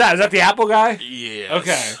Jobs, who is that? Is that the Apple guy? Yes.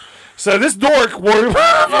 Okay. So this dork wore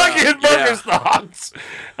fucking Birkenstocks.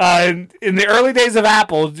 In the early days of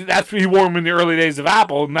Apple, that's what he wore them in the early days of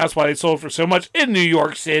Apple, and that's why they sold for so much in New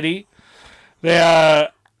York City.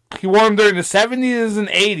 He wore them during the 70s and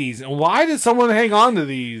 80s. And why did someone hang on to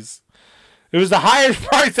these? It was the highest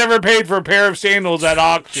price ever paid for a pair of sandals at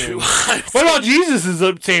auction. What about Jesus'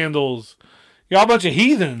 sandals? Y'all a bunch of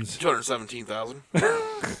heathens.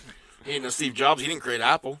 $217,000. He ain't no Steve Jobs. He didn't create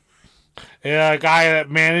Apple. Yeah, a guy that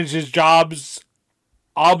managed his Jobs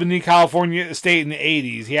Albany, California estate in the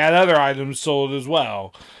 80s. He had other items sold as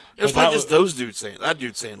well. It was But probably that just those dudes. That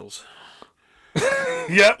dude's sandals.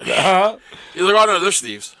 Yep. Yeah, they're all other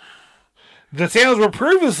Steves. The sandals were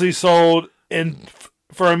previously sold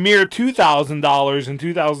for a mere $2,000 in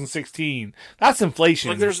 2016. That's inflation.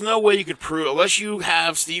 Like, there's no way you could prove, unless you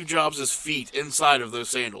have Steve Jobs' feet inside of those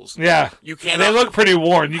sandals. Yeah. You And can't. they look pretty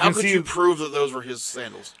worn. You How can could see you prove that those were his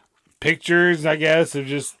sandals? pictures, I guess, of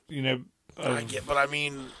just, you know. I get, but I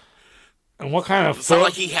mean, And what kind of it's not foot?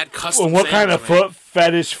 like he had custom. And what kind of sandals, man. foot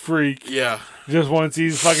fetish freak Yeah. just wants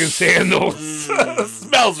these fucking sandals?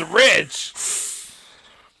 Smells rich.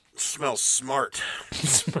 Smells smart.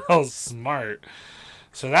 Smells smart.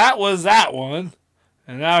 So that was that one.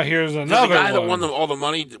 And now here's The another guy that one. won all the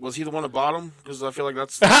money, was he the one that bought them? Because I feel like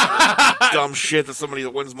that's dumb shit that somebody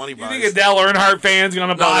that wins money You buys. think a Dale Earnhardt fan's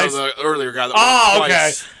gonna buy? No, the earlier guy that Oh, won okay.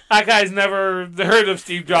 twice. That guy's never heard of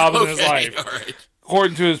Steve Jobs in his Okay, life, all right.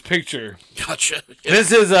 according to his picture. Gotcha. Yeah.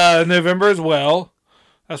 This is November as well.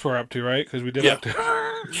 That's what we're up to, right? Because we did Yeah. up to.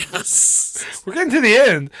 Yes. We're getting to the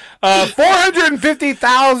end.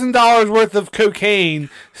 $450,000 worth of cocaine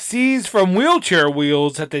seized from wheelchair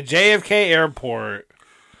wheels at the JFK airport.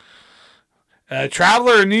 A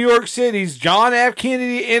traveler in New York City's John F.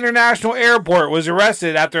 Kennedy International Airport was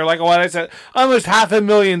arrested after, like what I said, almost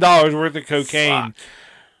 $500,000 worth of cocaine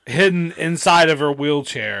hidden inside of her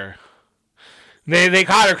wheelchair. They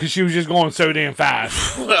caught her because she was just going so damn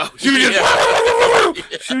fast. Well, She was just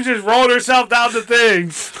she was just rolling herself down the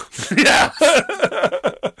thing. Yeah.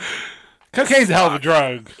 Cocaine's a hell of a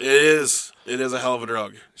drug. It is. It is a hell of a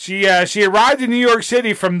drug. She arrived in New York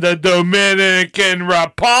City from the Dominican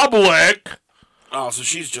Republic Oh, so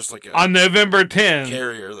she's just like a on November 10th.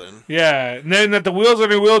 carrier then. Yeah, knowing that the wheels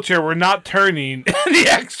on her wheelchair were not turning, and the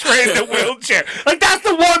X-ray in the wheelchair. Like, that's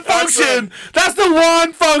the one function. That's the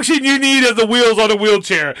one function you need of the wheels on a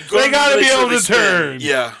wheelchair. They got to be Make sure able they to spin. turn.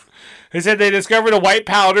 Yeah. They said they discovered a white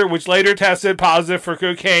powder, which later tested positive for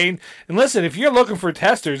cocaine. And listen, if you're looking for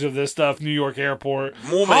testers of this stuff, New York Airport,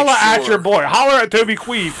 We'll make holler at sure. your boy. Holler at Toby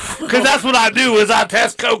Queef, because that's what I do is I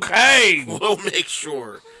test cocaine. We'll make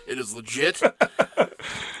sure it is legit. That's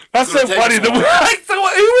so It's gonna funny. take us a while. Like, so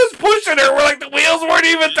he was pushing her. We're like, the wheels weren't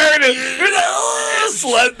even turning. You're like, oh,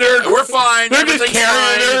 sled her. We're fine. They're just Everything's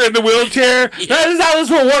carrying fine. her in the wheelchair. That is how this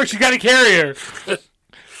one works. You got to carry her.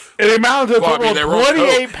 It amounted to a Well, I total mean, they of were on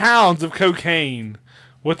 28 pounds of cocaine,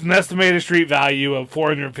 with an estimated street value of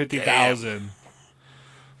 $450,000.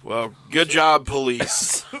 Well, good job,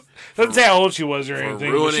 police, Doesn't say how old she was or for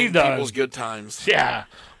anything, but ruining she's done. people's good times. Yeah.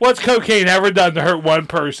 What's cocaine ever done to hurt one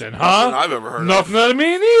person, huh? Nothing I've ever heard of. Nothing to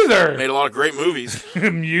me neither. Made a lot of great movies.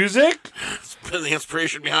 Music? It's been the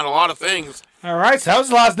inspiration behind a lot of things. All right, so that was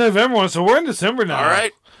the last November one, so we're in December now. All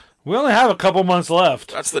right. We only have a couple months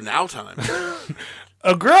left. That's the now time.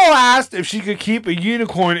 A girl asked if she could keep a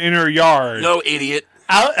unicorn in her yard. No, idiot.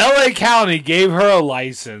 L.A. County gave her a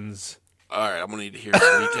license. All right, I'm going to need to hear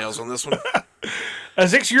some details on this one. A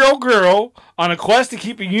 6-year-old girl on a quest to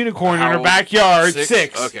keep a unicorn in How her old? backyard, 6?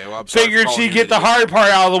 6. Okay, well, I'm sorry Figured for calling she'd you get an the idiot. hard part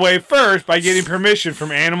out of the way first by getting permission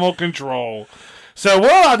from animal control. So we're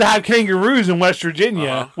allowed to have kangaroos in West Virginia,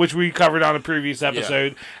 Uh-huh. which we covered on a previous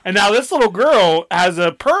episode. And now this little girl has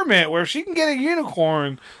a permit where if she can get a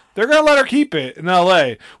unicorn, they're going to let her keep it in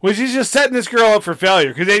L.A., which is just setting this girl up for failure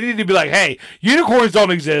because they need to be like, hey, unicorns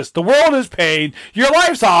don't exist. The world is pain. Your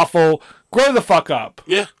life's awful. Grow the fuck up.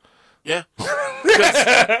 Yeah. Yeah.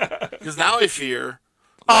 Because now I fear.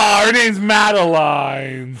 Oh, her name's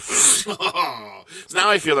Madeline. So now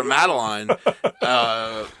I feel that Madeline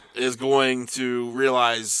is going to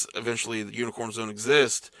realize eventually that unicorns don't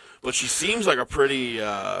exist. But she seems like a pretty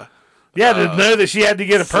Yeah, to know that she had to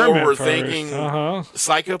get a permit first. forward-thinking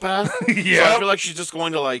psychopath. Yeah. So I feel like she's just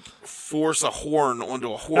going to like force a horn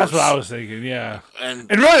onto a horse. That's what I was thinking, yeah. And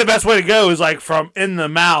really the best way to go is like from in the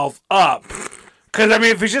mouth up. Because, I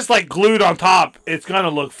mean, if it's just like glued on top, it's going to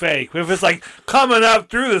look fake. But if it's like coming up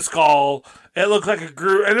through the skull, it looks like a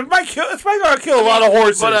groove. And it's probably going to kill a lot of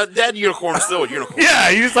horses. But a dead unicorn is still a unicorn. Yeah,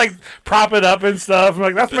 you just like prop it up and stuff. I'm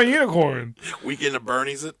like, that's my unicorn. Weekend at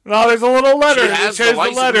Bernie's it. No, there's a little letter. She It has shows the the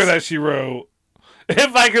letter license. that she wrote.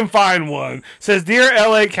 If I can find one. It says, Dear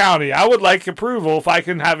LA County, I would like approval if I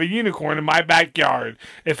can have a unicorn in my backyard.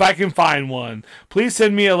 If I can find one. Please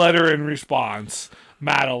send me a letter in response.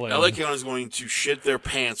 Madeline. LA County is going to shit their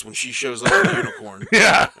pants when she shows up with a unicorn.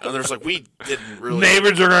 Yeah. And there's like, we didn't really.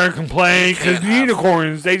 Neighbors are going to complain because Can't the have-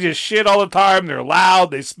 unicorns, they just shit all the time. They're loud.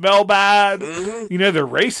 They smell bad. You know, they're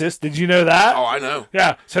racist. Did you know that? Oh, I know.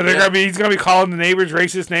 Yeah. So they're he's going to be calling the neighbors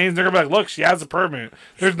racist names. They're going to be like, look, she has a permit.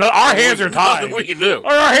 Our hands are tied. Nothing we can do.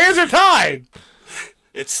 Our hands are tied.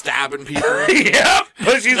 It's stabbing people. Yep.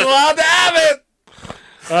 But she's allowed to have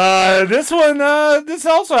it. This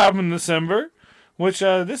also happened in December. Which,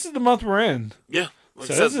 this is the month we're in. Yeah. Like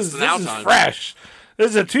So I said, this is now time. fresh.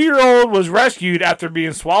 This is a 2-year-old was rescued after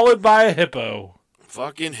being swallowed by a hippo.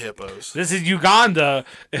 Fucking hippos. This is Uganda.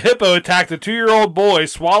 A hippo attacked a 2-year-old boy,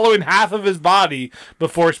 swallowing half of his body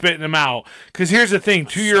before spitting him out. Because here's the thing,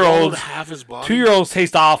 2-year-olds, Half his body. 2-year-olds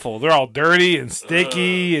taste awful. They're all dirty and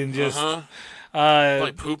sticky and just...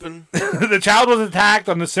 Like pooping. The child was attacked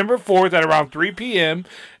on December 4th at around 3 p.m.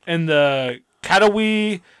 in the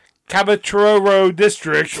Kabatroro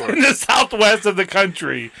district in the southwest of the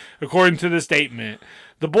country, according to the statement.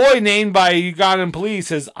 The boy, named by Ugandan police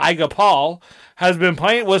as Iga Paul,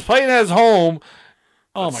 was playing at his home.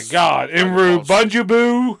 Oh my God! In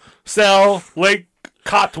Rubunjubu Cell Lake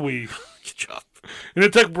Katwe. Good job. And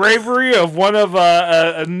it took bravery of one of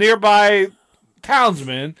a nearby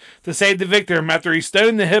townsman to save the victim after he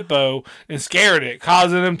stoned the hippo and scared it,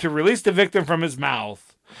 causing him to release the victim from his mouth.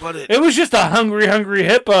 But It was just a hungry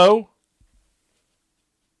hippo.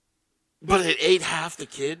 But it ate half the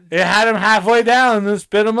kid? It had him halfway down and then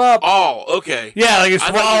spit him up. Oh, okay. Yeah, like it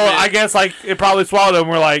I thought swallowed. you meant- I guess like it probably swallowed him.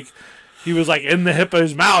 Where like he was like in the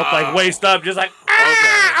hippo's mouth, like waist up, just like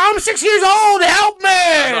I'm 6 years old. Help me!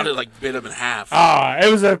 I thought it like bit him in half.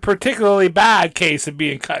 It was a particularly bad case of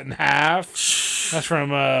being cut in half. That's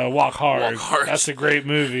from Walk Hard. Walk Hard. That's a great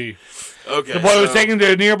movie. Okay. The boy was taken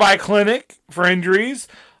to a nearby clinic for injuries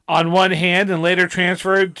on one hand and later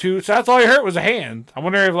transferred to... So that's all he hurt was a hand. I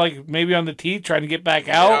wonder if, like, maybe on the teeth, trying to get back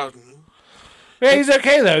out. Yeah, he's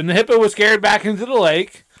okay, though. And the hippo was scared back into the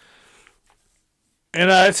lake. And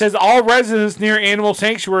it says all residents near animal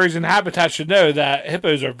sanctuaries and habitats should know that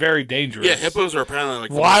hippos are very dangerous. Yeah, hippos are apparently like...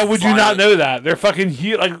 the Why most would you not violent- know that? They're fucking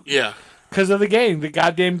huge. Like, Yeah. because of the game, the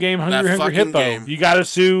goddamn game Hungry fucking Hippo. game. You got to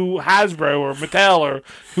sue Hasbro or Mattel or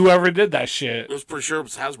whoever did that shit. I was pretty sure it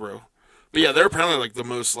was Hasbro. But yeah, they're apparently like the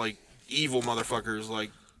most like evil motherfuckers,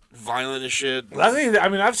 like violent as shit. I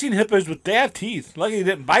mean, I've seen hippos with they have teeth. Lucky he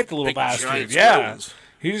didn't bite the little Big bastard. giant Yeah, stones.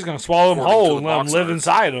 he's just gonna swallow him According to whole the and let him box live art.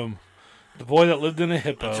 inside him. The boy that lived in a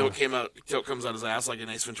Until hippo. it comes out his ass like an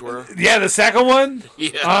Ace Ventura. Yeah, the second one.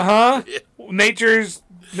 Yeah. Yeah.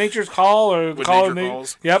 Nature's Call or the When Call of Nature Na-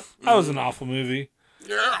 Calls. Yep, that was an awful movie.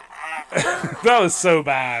 Yeah. That was so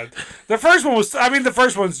bad. The first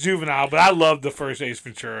one's juvenile, but I loved the first Ace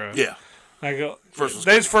Ventura. Yeah. Like First was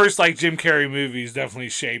those first like Jim Carrey movies definitely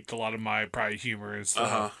shaped a lot of my probably humor and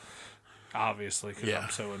stuff. Uh-huh. Obviously, because Yeah. I'm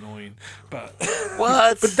so annoying. But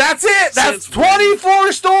What? but that's it. That's Since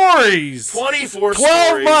 24 stories. 24 12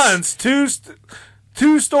 stories. months.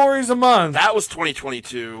 Two stories a month. That was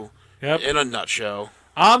 2022 Yep. in a nutshell.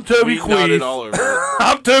 I'm Toby We nutted Queef. all over it.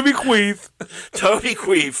 I'm Toby Queef. Toby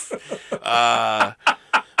Queef.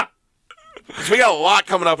 So we got a lot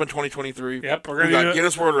coming up in 2023. Yep, we're We gonna got do it.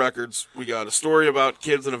 Guinness World Records. We got a story about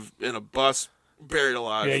kids in a bus buried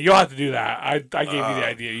alive. Yeah, you'll have to do that. I gave you the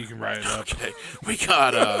idea. You can write it up. Okay. We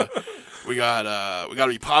got we got to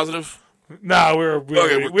be positive. No, we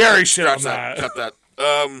already shit on scratch that. Cut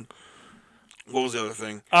that. What was the other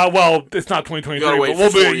thing? Well, it's not 2023, You gotta but wait we'll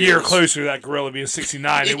for be a 4 year years. closer to that gorilla being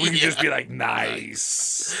 69, and we can Yeah. just be like,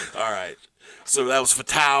 nice. All right. So that was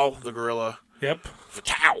Fatau, the gorilla. Yep.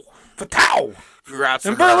 Fatau. Fatau. Congrats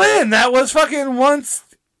In to her. Berlin, that was fucking once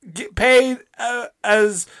get paid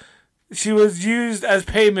as she was used as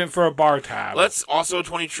payment for a bar tab. Let's also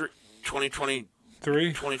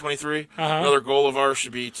 2023. 3? Another goal of ours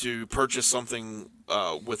should be to purchase something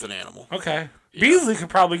with an animal. Okay. Beasley could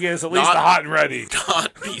probably get us at least Not- a hot and ready.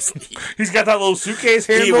 Not Beasley. He's got that little suitcase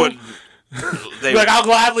He handle. would. They, Like, I'll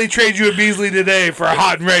gladly trade you a Beasley today for a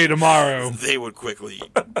hot and ready tomorrow. they would quickly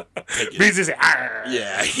take it. Beasley's like, "Arr."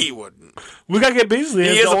 Yeah, he wouldn't. We gotta get Beasley. He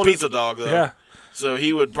It's is the a oldest- pizza dog though. Yeah. So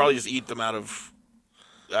he would probably just eat them out of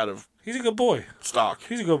He's a good boy. stock.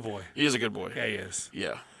 He's a good boy. He is a good boy. Yeah, he is.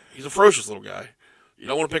 Yeah. He's a ferocious little guy. You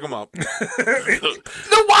don't want to pick him up. Then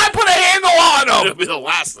why put a handle on him? It'll be the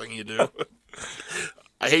last thing you do.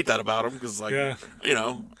 I hate that about him because, like, Yeah. you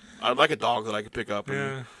know, I'd like a dog that I could pick up. And,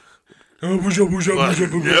 Yeah. Oh, push up, push up, but, push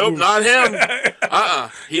up, push nope, up. not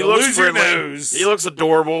him. He You looks lose your friendly. nose. He looks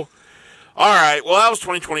adorable. All right. Well, that was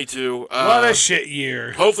 2022. What a shit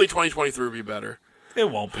year. Hopefully 2023 will be better. It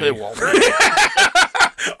won't be. It won't be.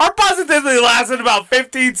 Our positivity lasted about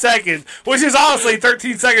 15 seconds, which is honestly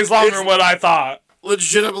 13 seconds longer than what I thought.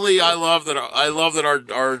 Legitimately, I love that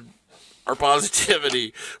our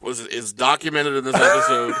positivity is documented in this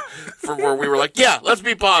episode for where we were like, yeah, let's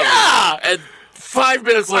be positive. Yeah! And 5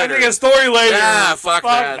 minutes later, Finding a story later. yeah, fuck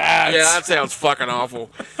that. that. Yeah, that sounds fucking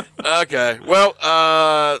awful. Okay, well,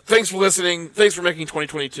 thanks for listening. Thanks for making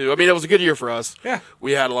 2022. I mean, it was a good year for us. Yeah.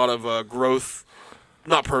 We had a lot of growth,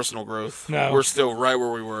 not personal growth. No. We're still right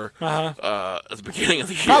where we were Uh-huh. at the beginning of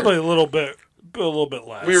the year. Probably a little bit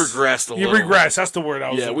less. We regressed a You little. regress. That's the word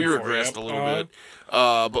I was Yeah, we looking for. regressed Yep. a little bit.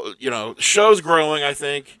 But, you know, the show's growing, I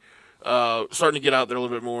think. Starting to get out there a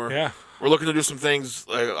little bit more. Yeah. We're looking to do some things,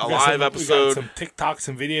 like a We got live some- We episode. got some TikToks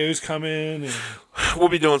and videos coming. And We'll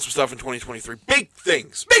be doing some stuff in 2023. Big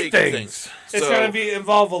things. big things. It's So, going to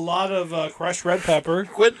involve a lot of crushed red pepper.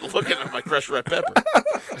 Quit looking at my crushed red pepper.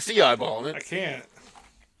 I see you eyeballing I it. can't.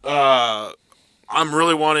 I'm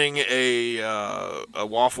really wanting a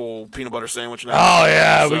waffle peanut butter sandwich now. Oh,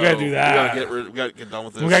 yeah. we So got to do that. We got to get done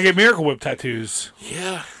with this. We got to get Miracle Whip tattoos.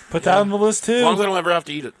 Yeah. Put that on the list, too. As long as I don't ever have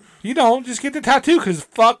to eat it. You don't. Just get the tattoo because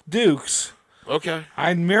fuck Dukes. Okay.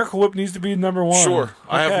 Miracle Whip needs to be number one. Sure. Okay.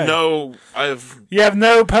 I have You have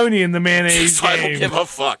no pony in the mayonnaise so I don't game. give a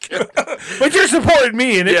fuck. But you're supporting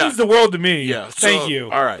me, and it Yeah. means the world to me. Yeah. Thank so-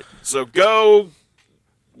 you. All right. So go.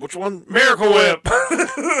 Which one? Miracle Whip.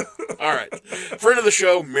 All right. Friend of the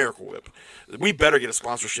show, Miracle Whip. We better get a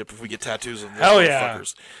sponsorship if we get tattoos of those Hell yeah.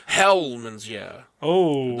 motherfuckers. Hellman's, yeah.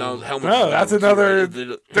 Oh. No, Hellman's. No, that's Hellman's, another. right.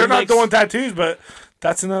 Who They're not makes- doing tattoos, but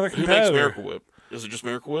that's another Who competitor. makes Miracle Whip? Is it just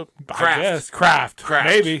Miracle Whip? I guess. Kraft. Kraft.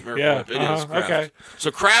 Maybe. Miracle Yeah. Whip. It is Kraft. Okay. So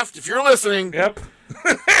Kraft, if you're listening, Yep.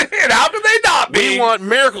 And how could they not be? we want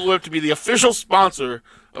Miracle Whip to be the official sponsor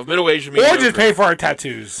of Middle Asian Media. Or just pay for our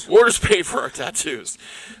tattoos. Or just pay for our tattoos.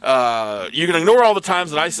 You can ignore all the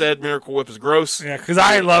times that I said Miracle Whip is gross. Yeah, because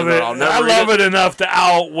I love And it. I'll never I eat love it enough to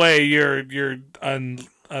outweigh your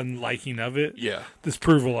unliking of it. Yeah,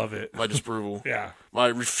 Disapproval of it. my disapproval. Yeah. My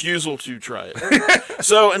refusal to try it.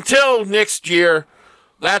 So until next year,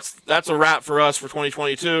 that's a wrap for us for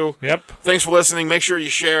 2022. Yep. Thanks for listening. Make sure you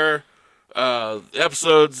share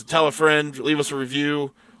episodes, tell a friend, leave us a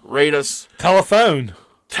review, rate us, Telephone.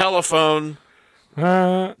 telephone,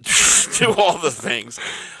 Uh, do all the things.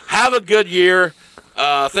 Have a good year.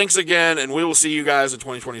 Thanks again, and we will see you guys in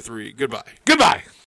 2023. Goodbye. goodbye.